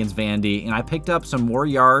overtime against Vandy, and I picked up some more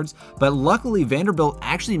yards, but luckily Vanderbilt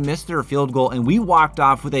actually missed their field goal, and we walked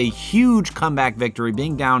off with a huge comeback victory,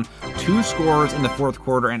 being down 2 scores in the 4th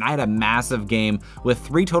quarter, and I had a massive game with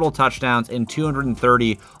 3 total touchdowns and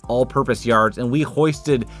 230 all-purpose yards, and we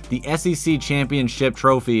hoisted the SEC championship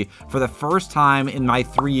trophy for the first time in my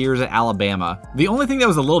 3 years at Alabama. The only thing that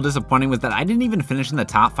was a little disappointing was that I didn't even finish in the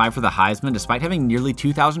top 5 for the Heisman despite having nearly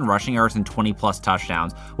 2,000 rushing yards and 20+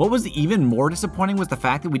 touchdowns. What was even more disappointing was the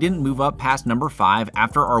fact that we didn't move up past number 5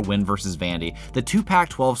 after our win versus Vandy. The 2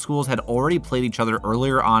 Pac-12 schools had already played each other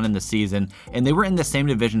earlier on in the season, and they were in the same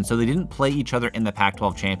division, so they didn't play each other in the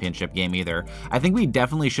Pac-12 championship game either. I think we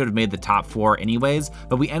definitely should have made the top 4 anyways,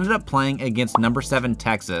 but we ended up playing against number 7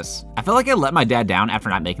 Texas. I felt like I let my dad down after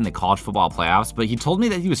not making the college football playoffs, but he told me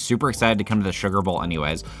that he was super excited to come to the Sugar Bowl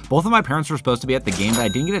anyways. Both of my parents were supposed to be at the game, but I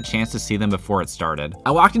didn't get a chance to see them before it started.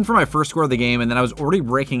 I walked in for my first score of the game, and then I was already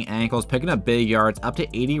breaking ankles, picking up big yards, up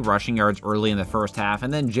to 80 rushing yards early in the first half,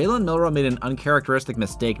 and then Jalen Milroe made an uncharacteristic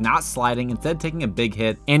mistake, not sliding, instead taking a big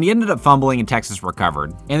hit, and he ended up fumbling and Texas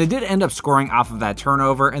recovered. And they did end up scoring off of that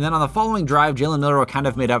turnover, and then on the following drive, Jalen Milroe kind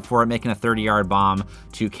of made up for it, making a 30-yard bomb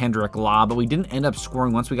to Kendrick Law, but we didn't end up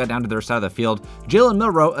scoring once we got down to their side of the field. Jalen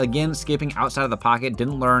Milroe, again, escaping outside of the pocket,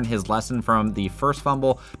 didn't learn his lesson from the first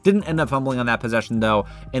fumble, didn't end up fumbling on that possession though,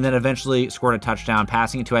 and then eventually scored a touchdown,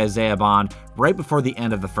 passing it to Isaiah Bond right before the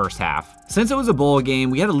end of the first half. Since it was a bowl game,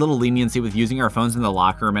 we had a little leniency with using our phones in the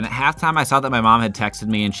locker room, and at halftime I saw that my mom had texted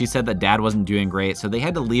me and she said that dad wasn't doing great, so they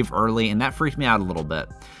had to leave early, and that freaked me out a little bit.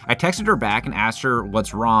 I texted her back and asked her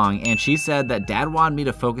what's wrong, and she said that dad wanted me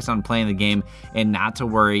to focus on playing the game and not to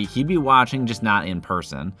worry, he'd be watching, just not in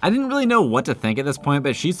person. I didn't really know what to think at this point,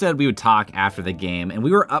 but she said we would talk after the game, and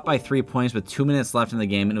we were up by 3 points with 2 minutes left in the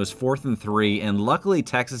game, and it was 4th and 3, and luckily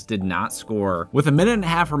Texas did not score. With 1.5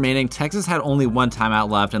 minutes remaining, Texas had only 1 timeout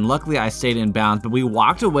left, and luckily I stayed in bounds, but we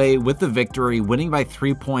walked away with the victory, winning by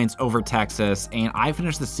 3 points over Texas, and I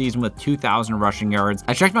finished the season with 2,000 rushing yards.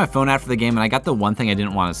 I checked my phone after the game, and I got the one thing I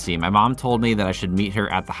didn't want to see. My mom told me that I should meet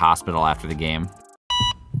her at the hospital after the game.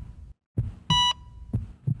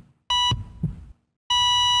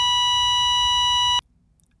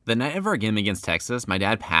 The night of our game against Texas, my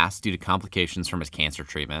dad passed due to complications from his cancer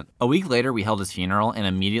treatment. A week later, we held his funeral, and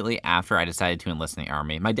immediately after, I decided to enlist in the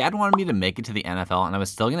Army. My dad wanted me to make it to the NFL, and I was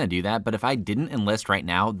still going to do that, but if I didn't enlist right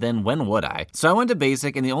now, then when would I? So I went to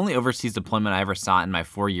basic, and the only overseas deployment I ever saw in my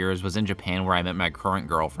 4 years was in Japan, where I met my current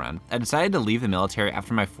girlfriend. I decided to leave the military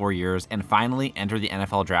after my 4 years and finally enter the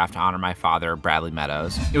NFL draft to honor my father, Bradley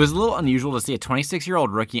Meadows. It was a little unusual to see a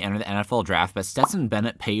 26-year-old rookie enter the NFL draft, but Stetson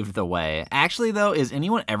Bennett paved the way. Actually, though, is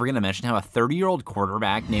anyone ever going to mention how a 30-year-old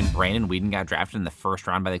quarterback named Brandon Weeden got drafted in the first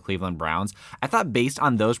round by the Cleveland Browns? I thought based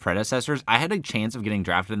on those predecessors, I had a chance of getting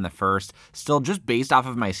drafted in the first, still just based off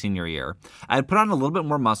of my senior year. I had put on a little bit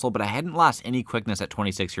more muscle, but I hadn't lost any quickness at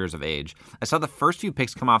 26 years of age. I saw the first few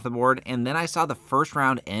picks come off the board, and then I saw the first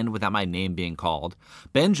round end without my name being called.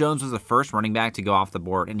 Ben Jones was the first running back to go off the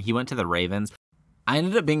board, and he went to the Ravens. I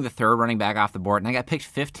ended up being the 3rd running back off the board, and I got picked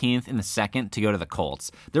 15th in the 2nd to go to the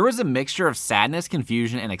Colts. There was a mixture of sadness,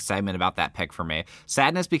 confusion, and excitement about that pick for me.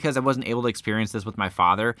 Sadness because I wasn't able to experience this with my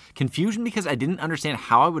father, confusion because I didn't understand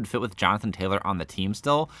how I would fit with Jonathan Taylor on the team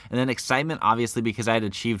still, and then excitement obviously because I had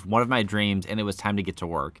achieved one of my dreams and it was time to get to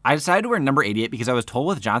work. I decided to wear number 88 because I was told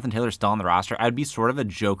with Jonathan Taylor still on the roster, I'd be sort of a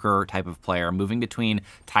joker type of player, moving between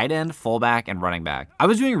tight end, fullback, and running back. I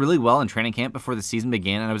was doing really well in training camp before the season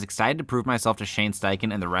began, and I was excited to prove myself to Shane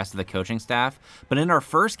Steichen and the rest of the coaching staff, but in our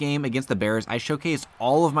first game against the Bears, I showcased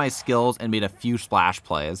all of my skills and made a few splash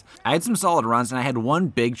plays. I had some solid runs, and I had one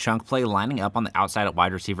big chunk play lining up on the outside at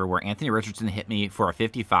wide receiver where Anthony Richardson hit me for a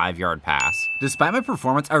 55-yard pass. Despite my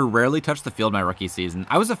performance, I rarely touched the field my rookie season.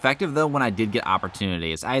 I was effective though when I did get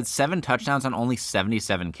opportunities. I had 7 touchdowns on only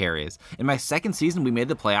 77 carries. In my second season, we made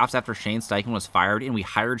the playoffs after Shane Steichen was fired, and we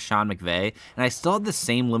hired Sean McVay, and I still had the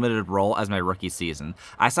same limited role as my rookie season.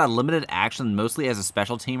 I saw limited action, mostly mostly as a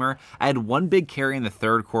special teamer. I had one big carry in the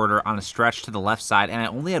third quarter on a stretch to the left side, and I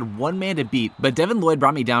only had one man to beat, but Devin Lloyd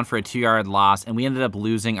brought me down for a 2-yard loss, and we ended up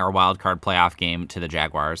losing our wildcard playoff game to the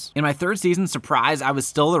Jaguars. In my third season, surprise, I was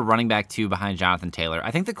still the running back 2 behind Jonathan Taylor.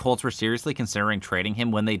 I think the Colts were seriously considering trading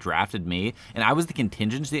him when they drafted me, and I was the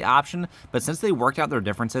contingency option, but since they worked out their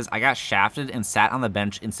differences, I got shafted and sat on the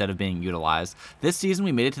bench instead of being utilized. This season,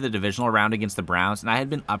 we made it to the divisional round against the Browns, and I had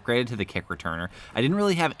been upgraded to the kick returner. I didn't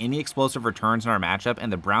really have any explosive returns in our matchup,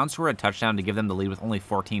 and the Browns scored a touchdown to give them the lead with only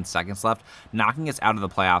 14 seconds left, knocking us out of the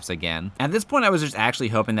playoffs again. At this point, I was just actually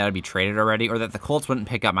hoping that I'd be traded already, or that the Colts wouldn't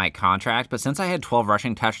pick up my contract, but since I had 12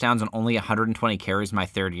 rushing touchdowns and only 120 carries my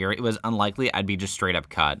third year, it was unlikely I'd be just straight up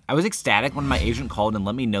cut. I was ecstatic when my agent called and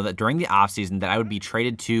let me know that during the offseason that I would be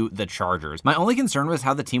traded to the Chargers. My only concern was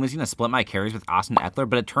how the team was going to split my carries with Austin Eckler,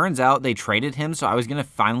 but it turns out they traded him, so I was going to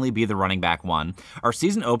finally be the running back 1. Our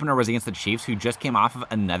season opener was against the Chiefs, who just came off of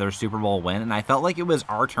another Super Bowl win, and I felt like it was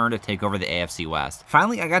our turn to take over the AFC West.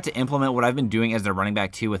 Finally, I got to implement what I've been doing as the running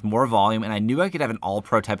back 2 with more volume, and I knew I could have an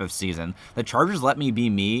all-pro type of season. The Chargers let me be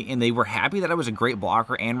me, and they were happy that I was a great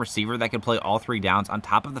blocker and receiver that could play all 3 downs, on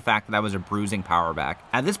top of the fact that I was a bruising power back.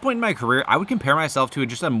 At this point in my career, I would compare myself to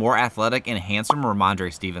just a more athletic and handsome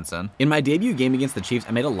Ramondre Stevenson. In my debut game against the Chiefs,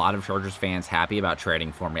 I made a lot of Chargers fans happy about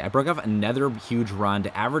trading for me. I broke off another huge run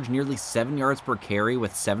to average nearly 7 yards per carry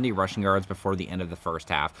with 70 rushing yards before the end of the first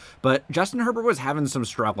half. But Justin Herbert was having some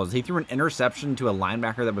struggles. He threw an interception to a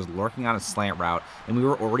linebacker that was lurking on a slant route, and we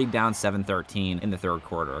were already down 7-13 in the third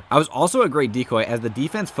quarter. I was also a great decoy as the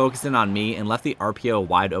defense focused in on me and left the RPO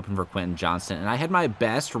wide open for Quentin Johnston, and I had my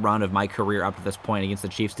best run of my career up to this point against the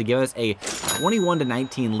Chiefs to give us a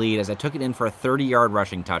 21-19 lead as I took it in for a 30-yard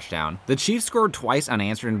rushing touchdown. The Chiefs scored twice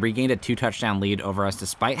unanswered and regained a 2-touchdown lead over us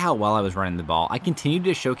despite how well I was running the ball. I continued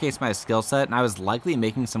to showcase my skill set, and I was likely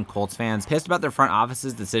making some Colts fans pissed about their front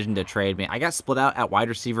office's decision to trade me. I got split out at wide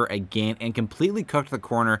receiver again and completely cooked the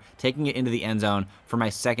corner, taking it into the end zone for my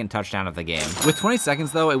second touchdown of the game. With 20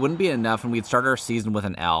 seconds though, it wouldn't be enough and we'd start our season with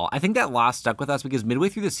an L. I think that loss stuck with us because midway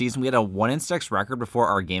through the season we had a 1-6 record before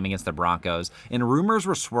our game against the Broncos, and rumors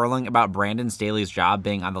were swirling about Brandon Staley's job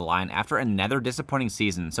being on the line after another disappointing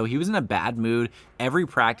season, so he was in a bad mood every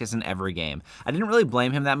practice and every game. I didn't really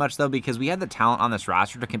blame him that much though because we had the talent on this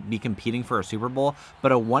roster to be competing for a Super Bowl,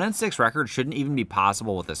 but a 1-6 record shouldn't even be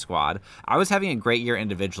possible with this squad. I was having a great year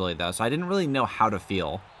individually though, so I didn't really know how to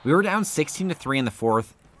feel. We were down 16-3 in the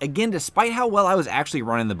fourth, again despite how well I was actually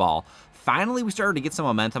running the ball. Finally, we started to get some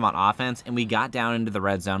momentum on offense, and we got down into the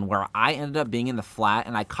red zone where I ended up being in the flat,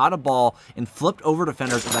 and I caught a ball and flipped over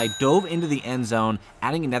defenders as I dove into the end zone,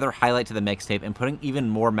 adding another highlight to the mixtape and putting even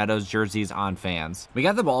more Meadows jerseys on fans. We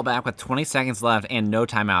got the ball back with 20 seconds left and no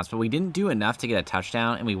timeouts, but we didn't do enough to get a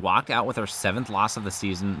touchdown, and we walked out with our 7th loss of the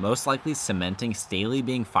season, most likely cementing Staley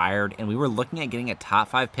being fired, and we were looking at getting a top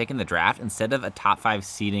 5 pick in the draft instead of a top 5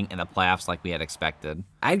 seeding in the playoffs like we had expected.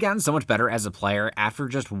 I had gotten so much better as a player after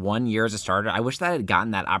just 1 year as a starter. I wish that I had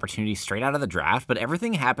gotten that opportunity straight out of the draft, but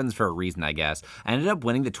everything happens for a reason, I guess. I ended up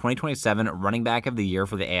winning the 2027 Running Back of the Year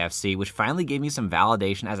for the AFC, which finally gave me some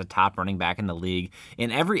validation as a top running back in the league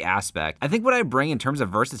in every aspect. I think what I bring in terms of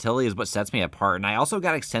versatility is what sets me apart, and I also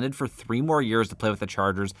got extended for 3 more years to play with the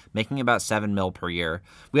Chargers, making about $7 million per year.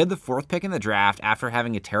 We had the 4th pick in the draft after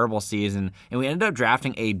having a terrible season, and we ended up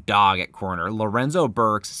drafting a dog at corner, Lorenzo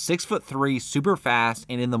Burks, 6'3", super fast,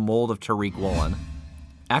 and in the mold of Tariq Woolen.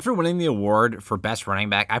 After winning the award for Best Running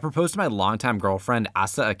Back, I proposed to my longtime girlfriend,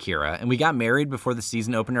 Asa Akira, and we got married before the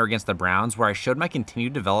season opener against the Browns, where I showed my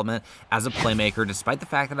continued development as a playmaker despite the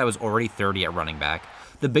fact that I was already 30 at running back.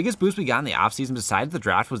 The biggest boost we got in the offseason besides the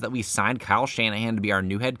draft was that we signed Kyle Shanahan to be our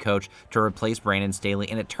new head coach to replace Brandon Staley,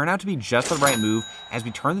 and it turned out to be just the right move as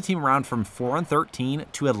we turned the team around from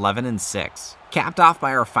 4-13 to 11-6. Capped off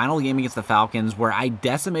by our final game against the Falcons, where I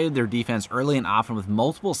decimated their defense early and often with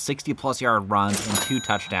multiple 60-plus yard runs and 2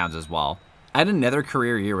 touchdowns as well. I had another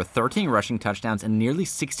career year with 13 rushing touchdowns and nearly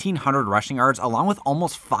 1,600 rushing yards, along with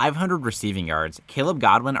almost 500 receiving yards. Caleb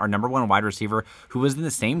Godwin, our #1 wide receiver, who was in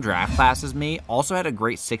the same draft class as me, also had a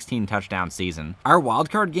great 16-touchdown season. Our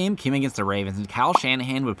wildcard game came against the Ravens, and Kyle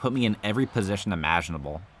Shanahan would put me in every position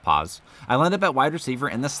imaginable. Pause. I lined up at wide receiver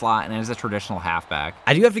in the slot and as a traditional halfback.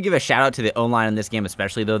 I do have to give a shout out to the O-line in this game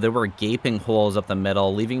especially, though. There were gaping holes up the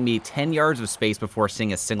middle, leaving me 10 yards of space before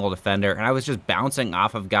seeing a single defender, and I was just bouncing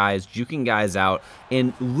off of guys, juking guys out,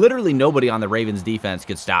 and literally nobody on the Ravens defense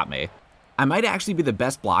could stop me. I might actually be the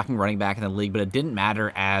best blocking running back in the league, but it didn't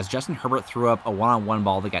matter as Justin Herbert threw up a one-on-one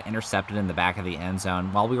ball that got intercepted in the back of the end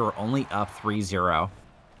zone while we were only up 3-0.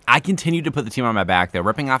 I continued to put the team on my back, though,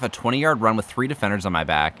 ripping off a 20-yard run with 3 defenders on my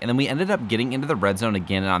back, and then we ended up getting into the red zone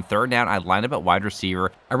again, and on third down, I lined up at wide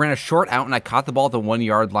receiver. I ran a short out, and I caught the ball at the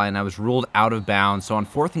 1-yard line, and I was ruled out of bounds, so on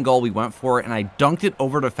 4th and goal, we went for it, and I dunked it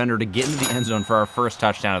over defender to get into the end zone for our first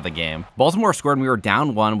touchdown of the game. Baltimore scored, and we were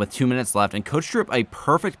down 1 with 2 minutes left, and Coach drew up a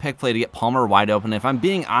perfect pick play to get Palmer wide open. If I'm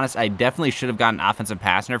being honest, I definitely should have gotten offensive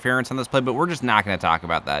pass interference on this play, but we're just not going to talk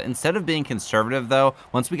about that. Instead of being conservative, though,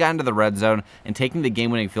 once we got into the red zone and taking the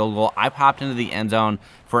game-winning field goal, I popped into the end zone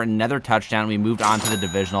for another touchdown. We moved on to the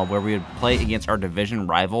divisional, where we would play against our division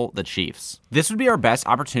rival, the Chiefs. This would be our best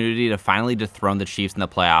opportunity to finally dethrone the Chiefs in the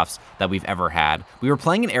playoffs that we've ever had. We were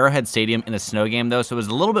playing in Arrowhead Stadium in a snow game, though, so it was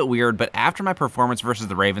a little bit weird, but after my performance versus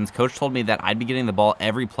the Ravens, Coach told me that I'd be getting the ball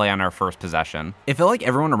every play on our first possession. It felt like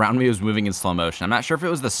everyone around me was moving in slow motion. I'm not sure if it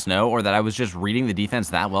was the snow or that I was just reading the defense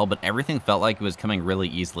that well, but everything felt like it was coming really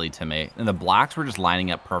easily to me, and the blocks were just lining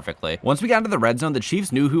up perfectly. Once we got into the red zone, the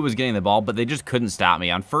Chiefs knew who was getting the ball, but they just couldn't stop me.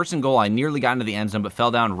 On 1st and goal, I nearly got into the end zone, but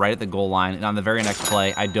fell down right at the goal line, and on the very next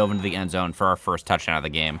play, I dove into the end zone for our first touchdown of the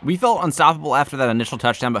game. We felt unstoppable after that initial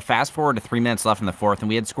touchdown, but fast forward to 3 minutes left in the 4th, and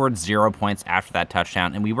we had scored 0 points after that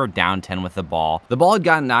touchdown, and we were down 10 with the ball. The ball had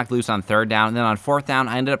gotten knocked loose on 3rd down, and then on 4th down,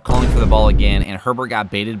 I ended up calling for the ball again, and Herbert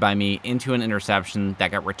got baited by me into an interception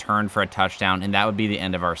that got returned for a touchdown, and that would be the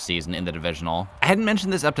end of our season in the divisional. I hadn't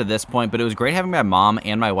mentioned this up to this point, but it was great having my mom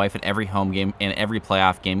and my wife at every home game and every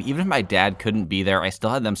playoff game. Even if my dad couldn't be there, I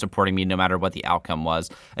still had them supporting me no matter what the outcome was.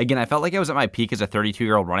 Again, I felt like I was at my peak as a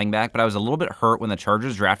 32-year-old running back, but I was a little bit hurt when the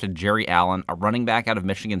Chargers drafted Jerry Allen, a running back out of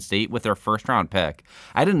Michigan State, with their first-round pick.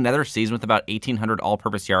 I had another season with about 1,800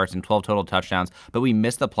 all-purpose yards and 12 total touchdowns, but we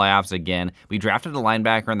missed the playoffs again. We drafted a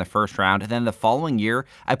linebacker in the first round, and then the following year,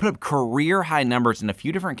 I put up career-high numbers in a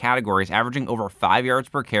few different categories, averaging over 5 yards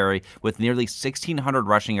per carry with nearly 1,600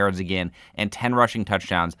 rushing yards again and 10 rushing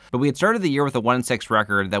touchdowns. But we had started the year with a 1-6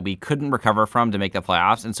 record that we couldn't recover from to make the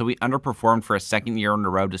playoffs, and so we underperformed for a second year in a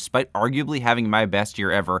row despite arguably having my best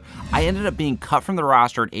year ever. I ended up being cut from the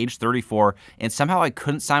roster at age 34, and somehow I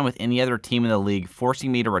couldn't sign with any other team in the league,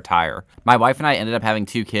 forcing me to retire. My wife and I ended up having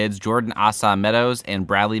 2 kids, Jordan Asa Meadows and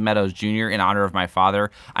Bradley Meadows Jr., in honor of my father.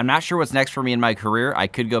 I'm not sure what's next for me in my career. I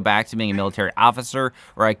could go back to being a military officer,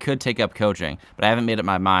 or I could take up coaching, but I haven't made up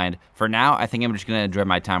my mind. For now, I think I'm just going to enjoy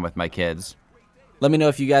my time with my kids. Let me know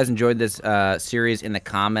if you guys enjoyed this series in the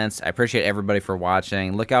comments. I appreciate everybody for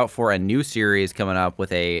watching. Look out for a new series coming up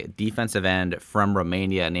with a defensive end from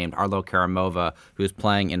Romania named Arlo Karamova, who's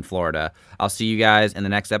playing in Florida. I'll see you guys in the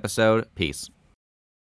next episode. Peace.